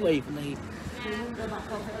Edinburgh Waverley.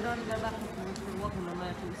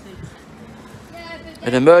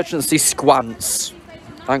 An emergency squance.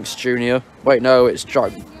 Thanks, Junior. Wait, no, it's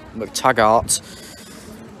Jack McTaggart.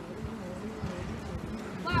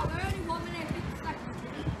 Wow, we're only 1 minute 50 seconds.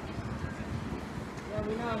 Yeah,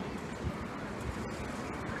 we know.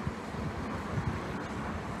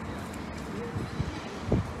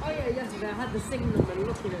 Oh yeah, yesterday I had the signal and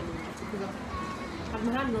looking at it because I had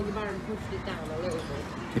my hand on the bar and pushed it down a little bit.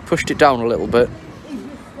 He pushed it down a little bit. He just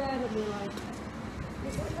stared at me like,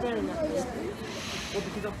 staring at me. Or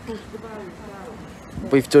because I pushed the bar down.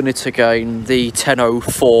 We've done it again. The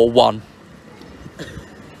 10:04:1.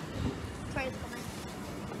 Train's coming.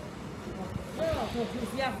 Oh, I thought it was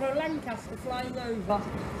the Avro Lancaster flying over.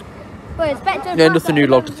 Wait, Spectre. Yeah, nothing new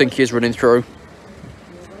log to think he is running through.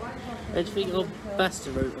 Anything on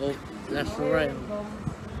Fasteroute or National Rail?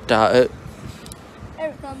 Doubt it. Here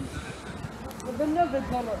it comes. There's another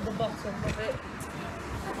one at the bottom of it.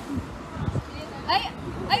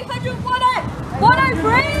 800,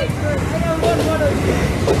 103!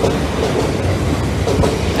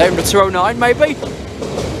 800 209 maybe? 800,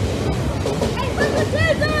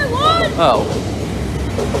 201! Oh.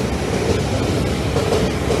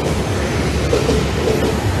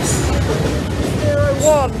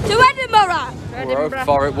 To Edinburgh! How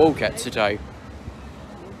far it will get today.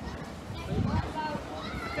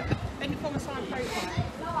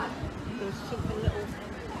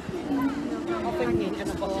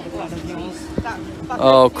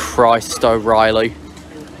 Oh Christ, O'Reilly.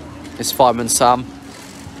 It's Fireman Sam.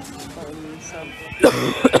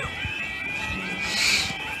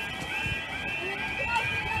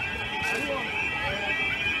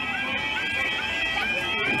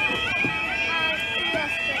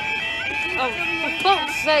 Oh, for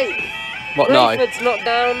fuck's sake! What now? Rayford's not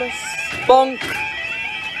down. Bonk!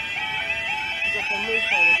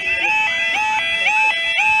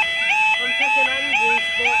 I'm taking Andrew's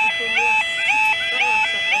spot from last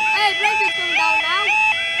Saturday. Hey, Brayford's coming down now.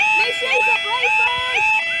 Miss She's at Brayford!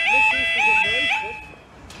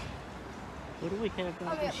 What do we have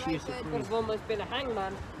about this use of Would have almost been a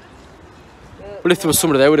hangman. Well, if there was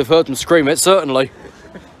somebody there, we'd have heard them scream it, certainly.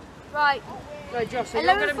 Right. No, Josh, so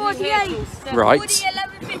you're going to be here 11:48. till 7. Right.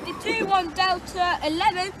 11:52, 1 Delta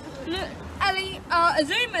 11. LNER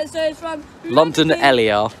Azuma says from London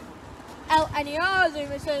Eliar. LNER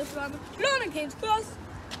Azuma says from London King's Cross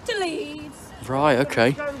to Leeds. Right,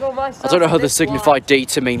 okay. Go and go myself I don't know how on they this signify D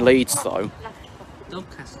to mean Leeds, though.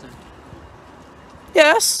 Doncaster.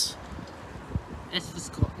 Yes. S for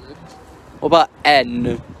Scotland. What about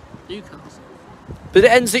N? Newcastle. But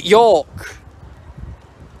it ends at York.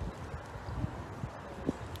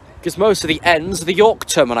 Because most of the N's are the York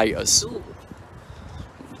Terminators. Ooh.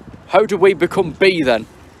 How do we become B then?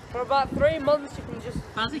 For about 3 months, you can just.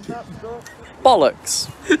 How's it? Bollocks.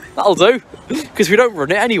 That'll do. Because we don't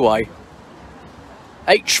run it anyway.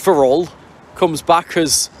 H for all comes back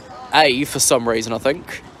as A for some reason, I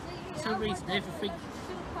think. For some reason, everything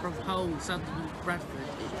from Hull, Sunderland, Bradford,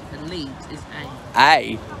 and Leeds is A.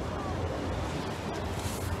 A.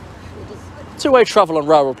 Two-way travel and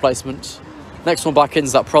rail replacement. Next one back in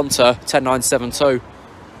is that Pronto 10972. Let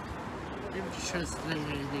me just show us the layout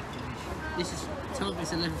in English. This is time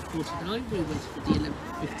is 11:49. We went for the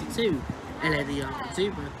 11:52 LNER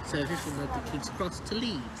Zuma service from London King's Cross to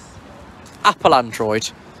Leeds. Apple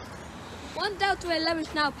Android. 1 Delta 11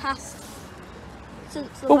 is now past.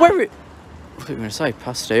 Since the Well, where it? What were you going to say?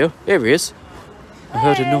 Past here. Here he is. I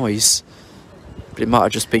heard a noise, but it might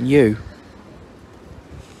have just been you.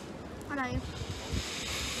 I know.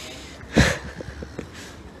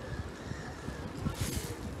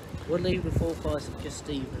 We'll leave the forecast of just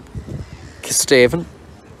Stephen. Stephen.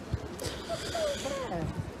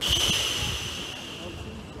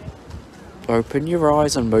 Open your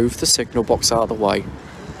eyes and move the signal box out of the way.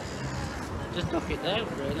 Just knock it down,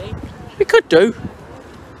 really. We could do.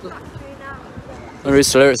 There is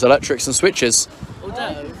still it's electrics and switches.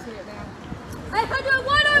 Although, 800,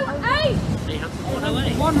 108!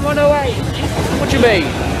 108. 1108. What do you mean?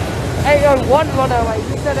 801, 108.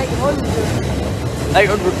 You said 800.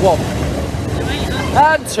 801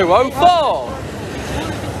 and 204.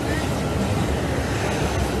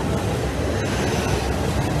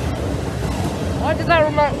 Why did that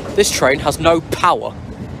remote? This train has no power.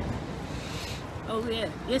 Oh yeah,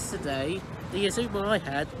 yesterday, the Azuma I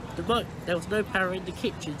had, there was no power in the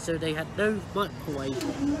kitchen, so they had no microwave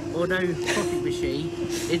or no coffee machine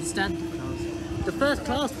in standard class. The first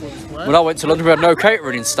class ones were. When I went to London, we had no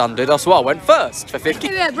catering in standard. That's why I went first for 50.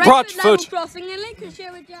 Bradford. Crossing in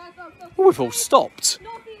Lincolnshire with Oh, we've all stopped.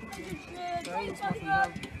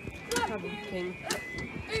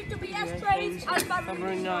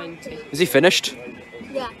 Is he finished?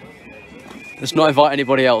 Yeah. Let's not invite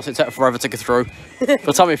anybody else. It took forever to go through. By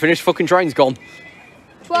the time we finish, fucking train's gone.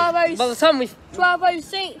 12:06. By the time we.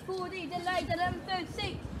 12:06, 4D delayed,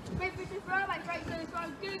 11:36. Great British Railway train service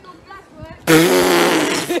from Google Glassworks.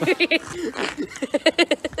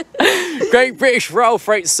 Great British Rail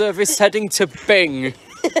Freight Service heading to Bing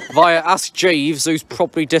via Ask Jeeves, who's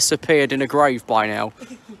probably disappeared in a grave by now.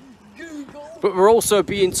 But we're also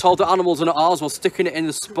being told that animals are not ours while sticking it in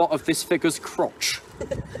the spot of this figure's crotch.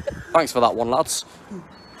 Thanks for that one, lads.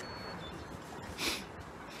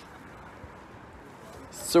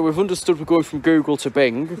 So we've understood we're going from Google to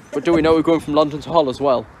Bing, but do we know we're going from London to Hull as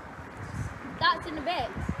well? That's in a bit.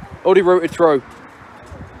 Already routed through.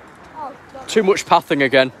 Oh, God. Too much pathing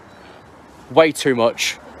again. Way too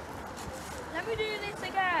much. Let me do this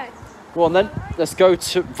again. Go on then. Let's go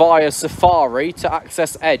to via Safari to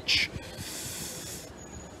access Edge.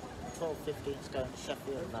 12:15 is going to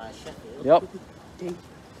Sheffield via Sheffield. Yep.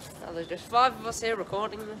 Now there's just 5 of us here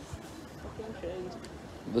recording this fucking train.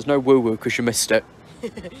 There's no woo-woo because you missed it. I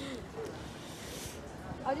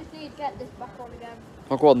just need to get this back on again.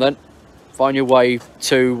 Oh, go on then. Find your way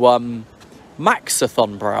to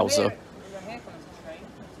Maxathon browser. Here comes the train.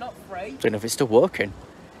 It's not free. Don't know if it's still working.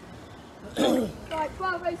 Right,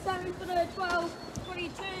 12:07 for the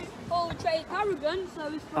 12:22 Old Train Paragon, so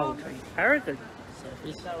it's from... Old Train Paragon.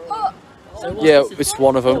 Oh! So what's Yeah, this in- it's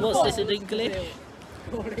one of so them. what's this in English?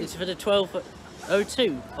 It's for the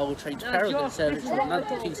 12:02 Old Train Paragon service from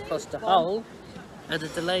London King's Cross to Hull, and a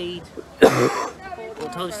delayed.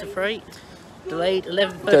 What time's the freight? Delayed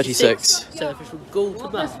 11:36. Service from Gould to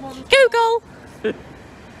Bath. Google!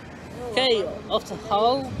 Okay, off to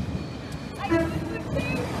Hull.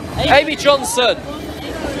 Amy Johnson!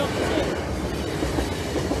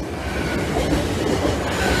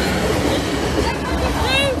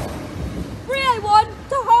 3A1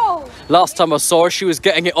 to Hull! Last time I saw her, she was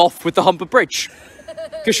getting it off with the Humber Bridge.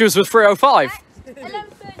 Because she was with 305.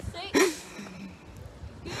 11:36.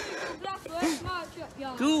 Blackburn, March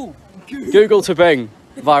Yard. Gould. Google to Bing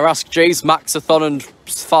via Ask Jeeves, Maxathon and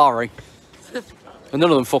Safari. And none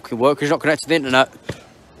of them fucking work because you're not connected to the internet.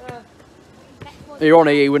 You're on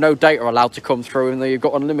EE with no data allowed to come through and then you've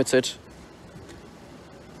got unlimited.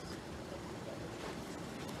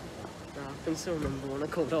 I can still remember when I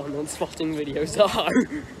called on spotting videos.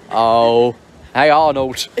 Oh. Hey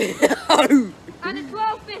Arnold. And at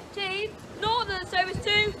 12:15, Northern service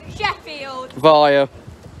to Sheffield. Via.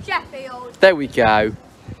 Sheffield. There we go.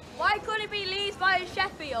 Why couldn't it be Leeds via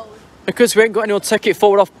Sheffield? Because we ain't got anyone to take it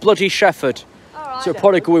forward off bloody Shefford. Alright. So it'll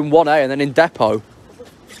probably go in 1A and then in depot.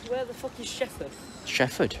 Where the fuck is Sheffield?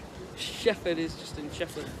 Shefford. Sheffield is just in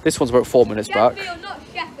Sheffield. This one's about 4 minutes back. Sheffield, not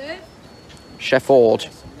Shefford. Shefford.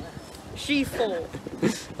 Sheepford.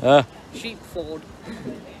 Uh, Sheepford.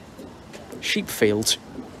 Sheepfield.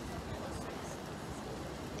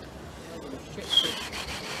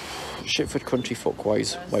 Shipford Country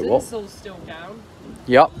Folkways. Wait, what? Sinsal's still down.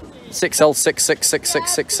 Yep.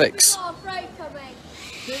 6L666666. Oh, freight coming.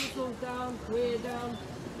 Sinsal's down. We're down.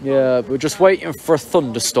 Yeah, we're just waiting for a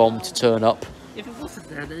thunderstorm to turn up. If it wasn't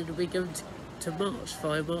there, then it'll be going to March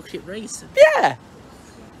via Market Racing. Yeah!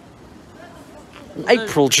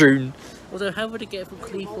 April, June. Although, how would it get from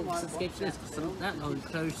Cleethorpes to Skegness? Because that line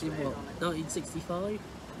closed in what, 1965?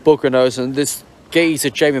 Bugger knows, and this geezer,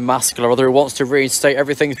 Jamie Maskell or other, who wants to reinstate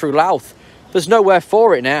everything through Louth. There's nowhere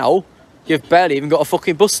for it now. You've barely even got a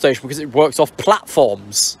fucking bus station because it works off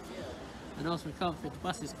platforms. And also, we can't fit the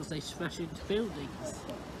buses because they smash into buildings.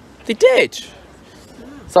 They did.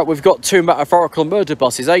 It's like we've got 2 metaphorical murder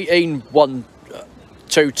buses,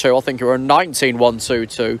 18122, I think, or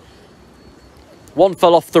 19122. One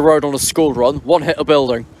fell off the road on a school run, one hit a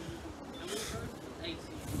building.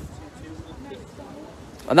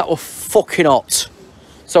 And that was fucking hot.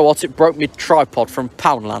 So hot it broke my tripod from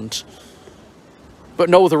Poundland. But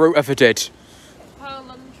no other route ever did. It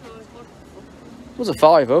was a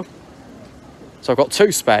 £5. So I've got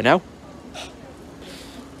 2 spare now.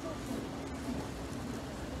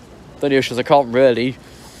 The only issue is I can't really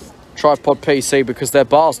tripod PC because their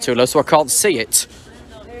bar's too low, so I can't see it.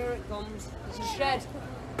 Here it comes. It's a shed.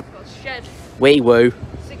 It's got a shed. Wee woo.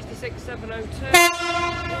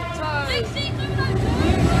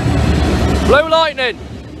 66702. Blue lightning!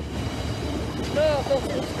 No, I thought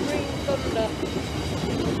it was green thunder.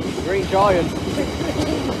 Green giant.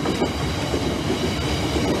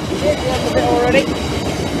 Hit the end of it already.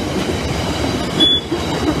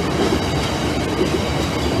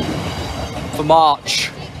 For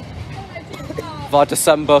March. By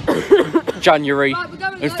December, January, Right, we're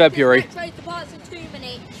going and like February. this next departs in 2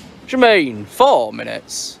 minutes. What do you mean? 4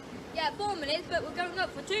 minutes? Yeah, 4 minutes, but we're going up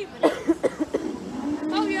for 2 minutes.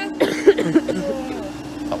 Oh yeah.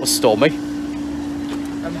 That was stormy.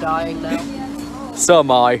 I'm dying now. So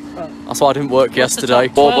am I. That's why I didn't work yesterday.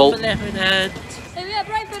 Bauble. 11 and... So we have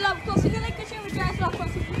right for love crossing the Lincolnshire with gas love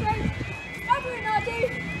crossing the train. Every night.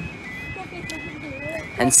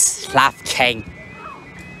 And Slav King.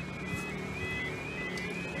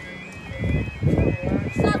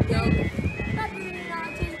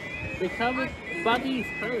 Become Buddy's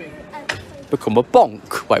hurry. Become a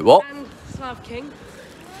bonk. Wait, what? And Slav King.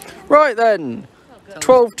 Right then.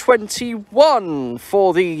 12:21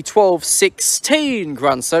 for the 12:16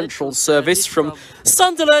 Grand Central service from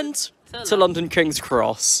Sunderland to London King's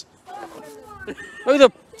Cross. Who the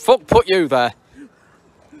fuck put you there?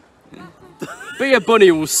 Be a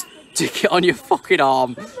bunny, will stick it on your fucking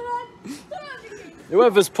arm.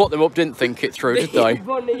 Whoever's put them up didn't think it through, did they?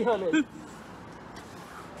 Bunny honey.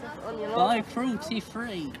 Buy cruelty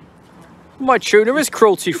free. My tuna is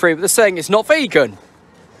cruelty free, but they're saying it's not vegan.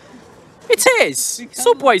 It is.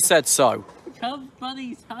 Subway said so. Come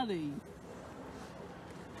Bunny's honey.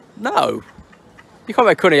 No. You can't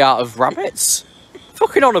make honey out of rabbits.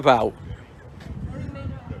 Fucking on about.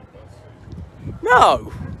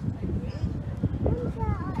 No.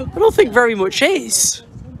 I don't think very much is.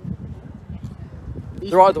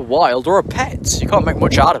 They're either wild or a pet. You can't make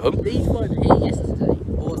much out of them. These weren't here yesterday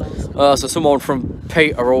or last So someone from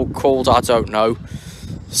Peter, all called, I don't know,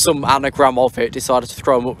 some anagram of it, decided to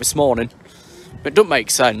throw them up this morning. But it doesn't make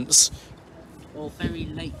sense. or very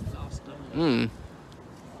late last night.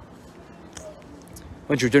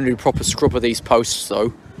 When you're doing a proper scrub of these posts though.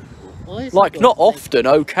 Why has Like, he not got his often,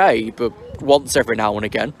 okay, but once every now and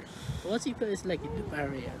again. leg- Why has he put his leg in the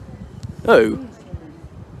barrier? Who?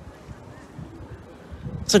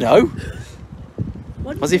 I don't know.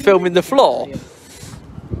 Why did Was he put his filming leg the in floor? barrier?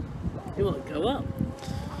 He might go up.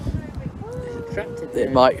 It's attractive It there.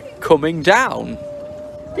 might coming down.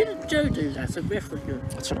 Didn't Joe do that in Africa?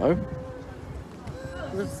 I don't know.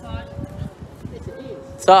 Yes, it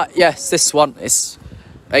is. So, yes, this one is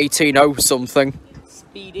 18-0 something.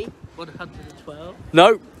 Speedy. 112.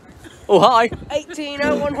 No. Oh, hi. 180,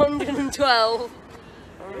 112.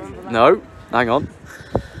 No. Hang on.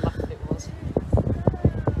 It was.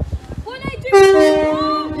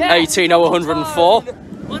 18-0, 104.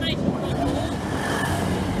 184.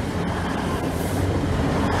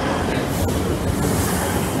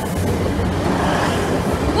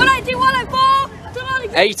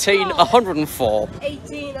 18, 104.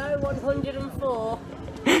 18, 104.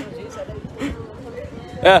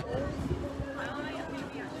 Yeah.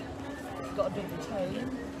 Got a double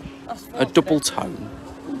tone. That's A double tone.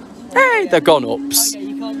 Hey, they're gone ups. Okay,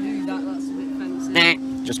 you can't do that, that's a bit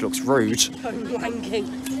fancy. Just looks rude. Tone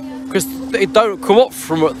wanking. Because they don't come up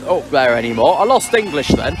from up there anymore. I lost English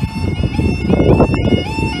then.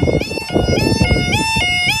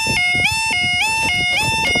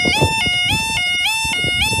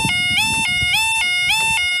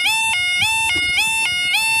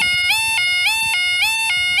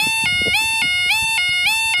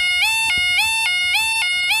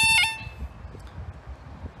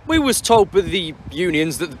 We was told by the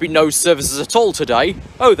unions that there'd be no services at all today.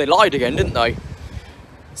 Oh, they lied again, didn't they?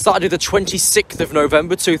 Saturday the 26th of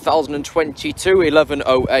November 2022,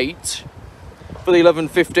 11:08. For the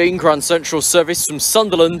 11:15 Grand Central service from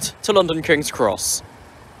Sunderland to London King's Cross.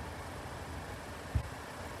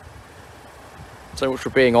 So much for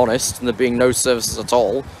being honest and there being no services at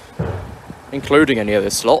all, including any of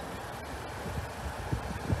this lot.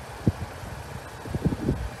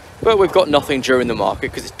 But we've got nothing during the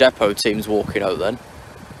market because it's depot teams walking out then.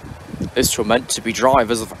 This were meant to be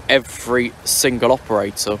drivers of every single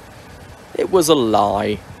operator. It was a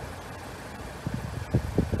lie.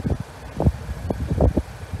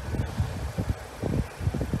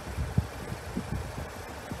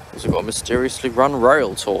 So we've got a mysteriously run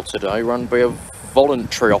rail tour today, run by a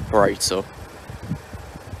voluntary operator.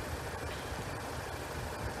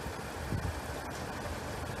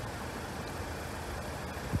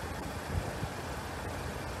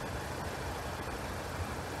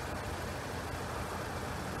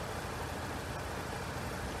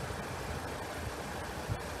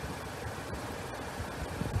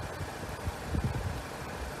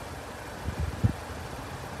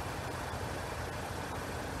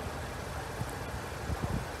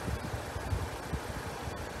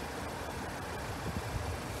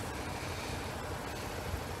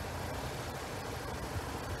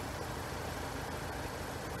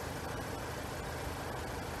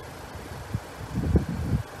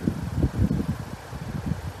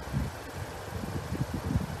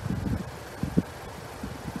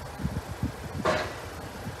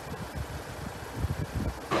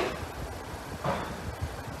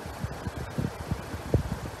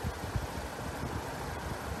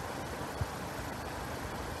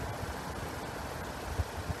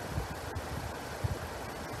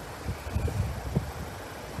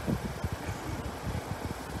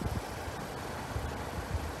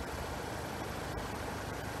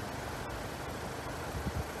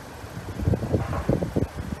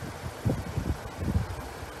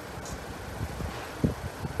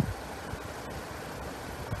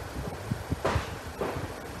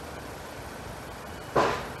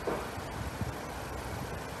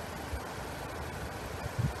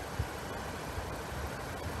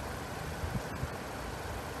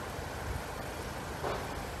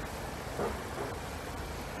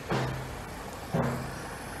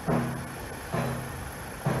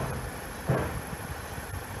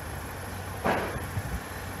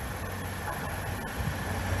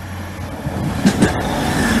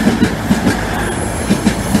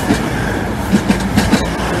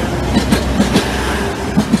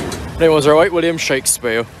 8108 William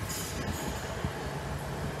Shakespeare.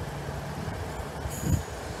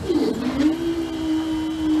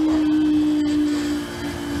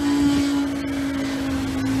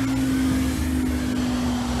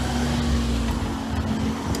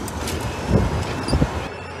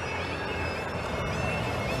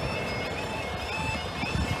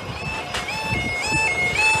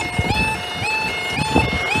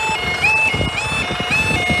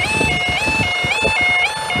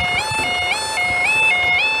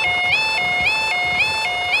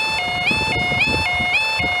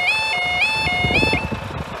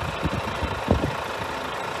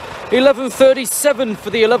 £11.37 for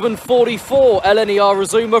the 11.44 LNER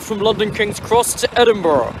Resumer from London King's Cross to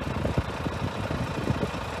Edinburgh.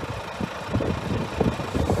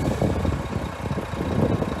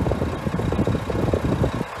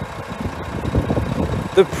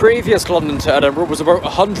 The previous London to Edinburgh was about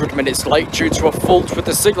 100 minutes late due to a fault with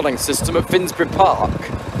the signalling system at Finsbury Park.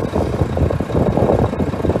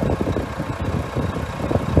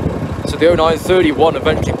 So the 0931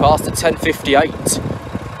 eventually passed at 10:58.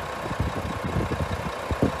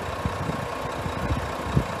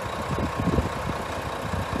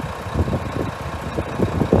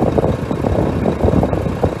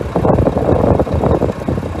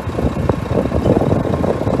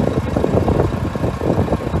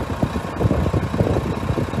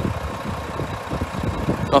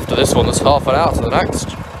 After this one, there's half an hour to the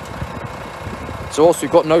next. So also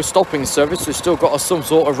we've got no stopping service, we've still got some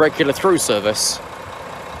sort of regular through service.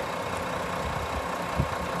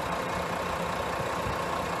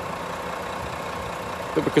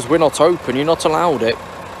 But because we're not open, you're not allowed it.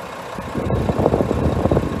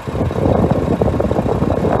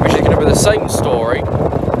 Which is going to be the same story.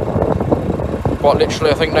 Quite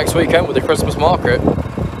literally, I think, next weekend with the Christmas market.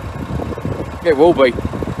 It will be.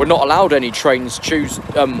 We're not allowed any trains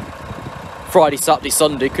Friday, Saturday,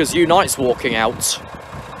 Sunday because Unite's walking out.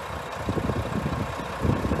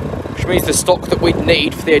 Which means the stock that we'd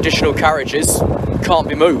need for the additional carriages can't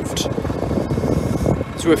be moved.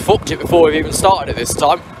 So we've fucked it before we've even started it this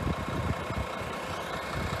time.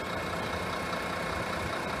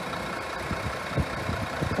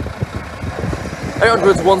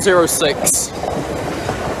 £800-106.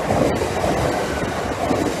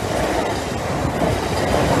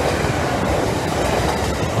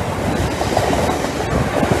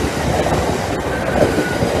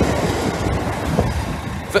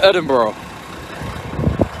 For Edinburgh.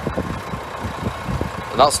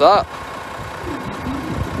 And that's that.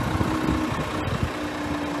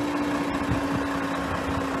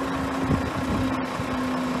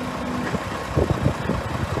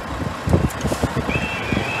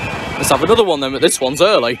 Let's have another one then, but this one's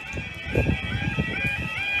early.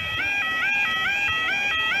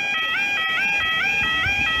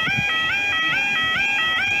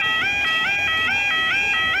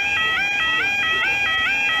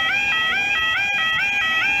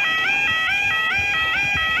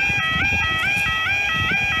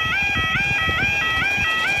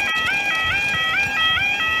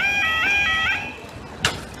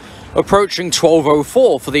 Approaching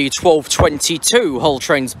 12:04 for the 12:22 Hull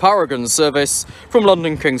Trains Paragon service from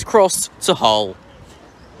London King's Cross to Hull.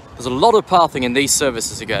 There's a lot of pathing in these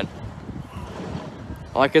services again.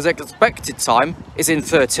 Like his expected time is in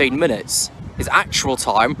 13 minutes. His actual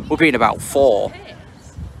time will be in about 4.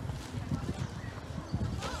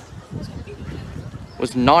 It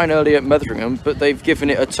was 9 early at Metheringham, but they've given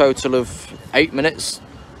it a total of 8 minutes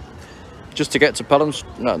just to get to Pelham.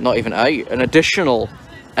 No, not even 8. An additional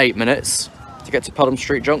 8 minutes to get to Pelham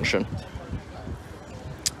Street Junction.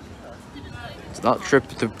 So that trip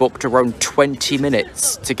they've booked around 20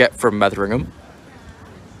 minutes to get from Metheringham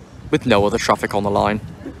with no other traffic on the line.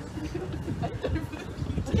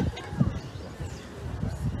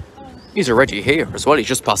 He's already here as well. He's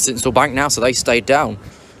just past Sinsel Bank now, so they stayed down.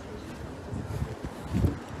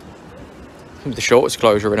 The shortest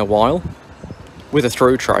closure in a while with a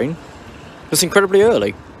through train. It's incredibly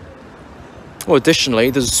early. Well,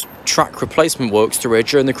 additionally, there's track replacement works to here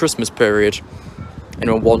during the Christmas period.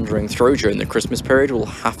 Anyone wandering through during the Christmas period will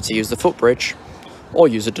have to use the footbridge or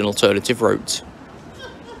use an alternative route.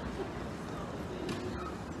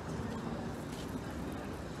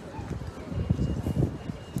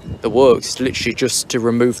 The works is literally just to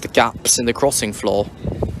remove the gaps in the crossing floor.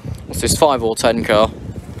 What's this, 5 or 10 car?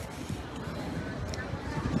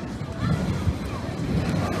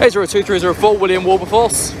 802304 William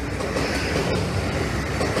Wilberforce.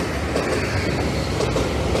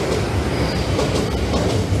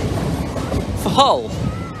 For Hull.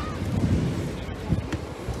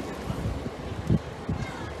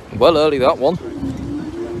 Well early that one.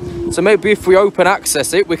 So maybe if we open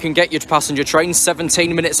access it, we can get your passenger train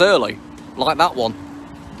 17 minutes early, like that one.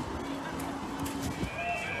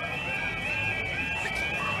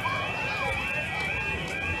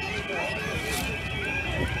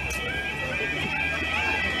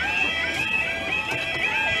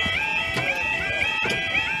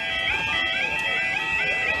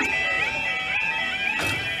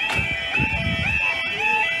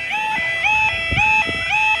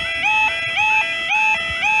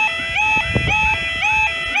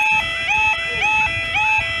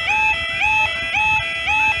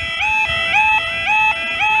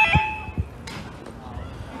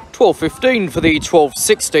 £12.15 for the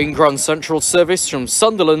 12:16 Grand Central service from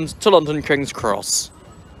Sunderland to London King's Cross.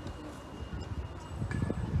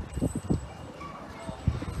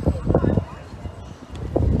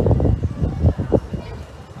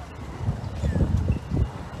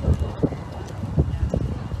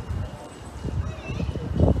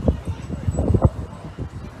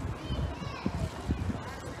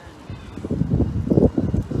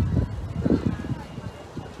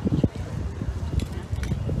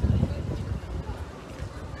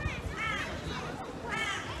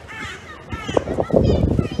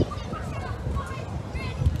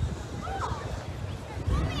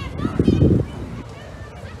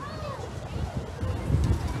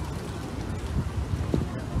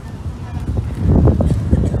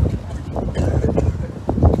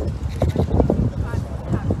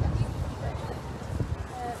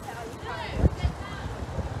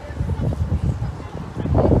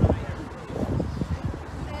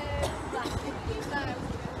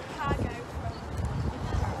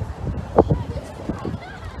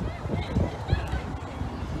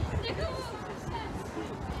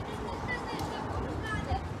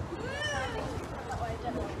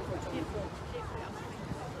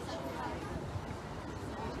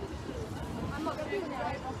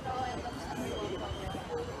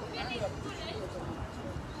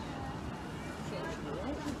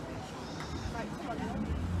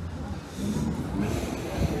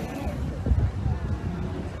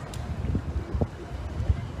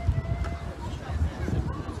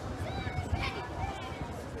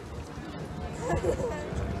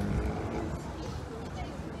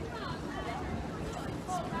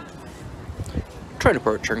 Train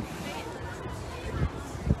approaching.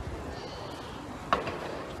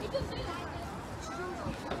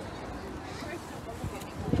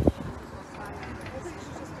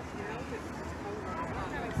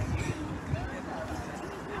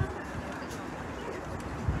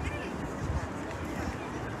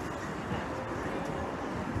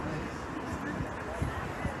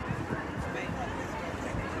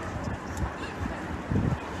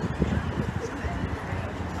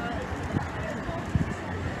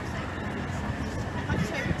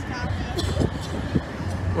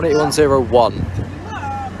 One 8101.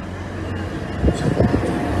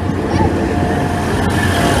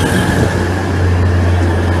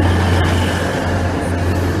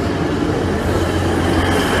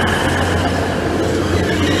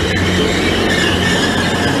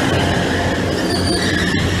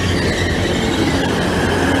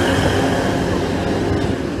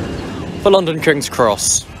 For London King's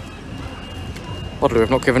Cross. Oddly, we've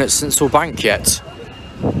not given it Sinsel Bank yet.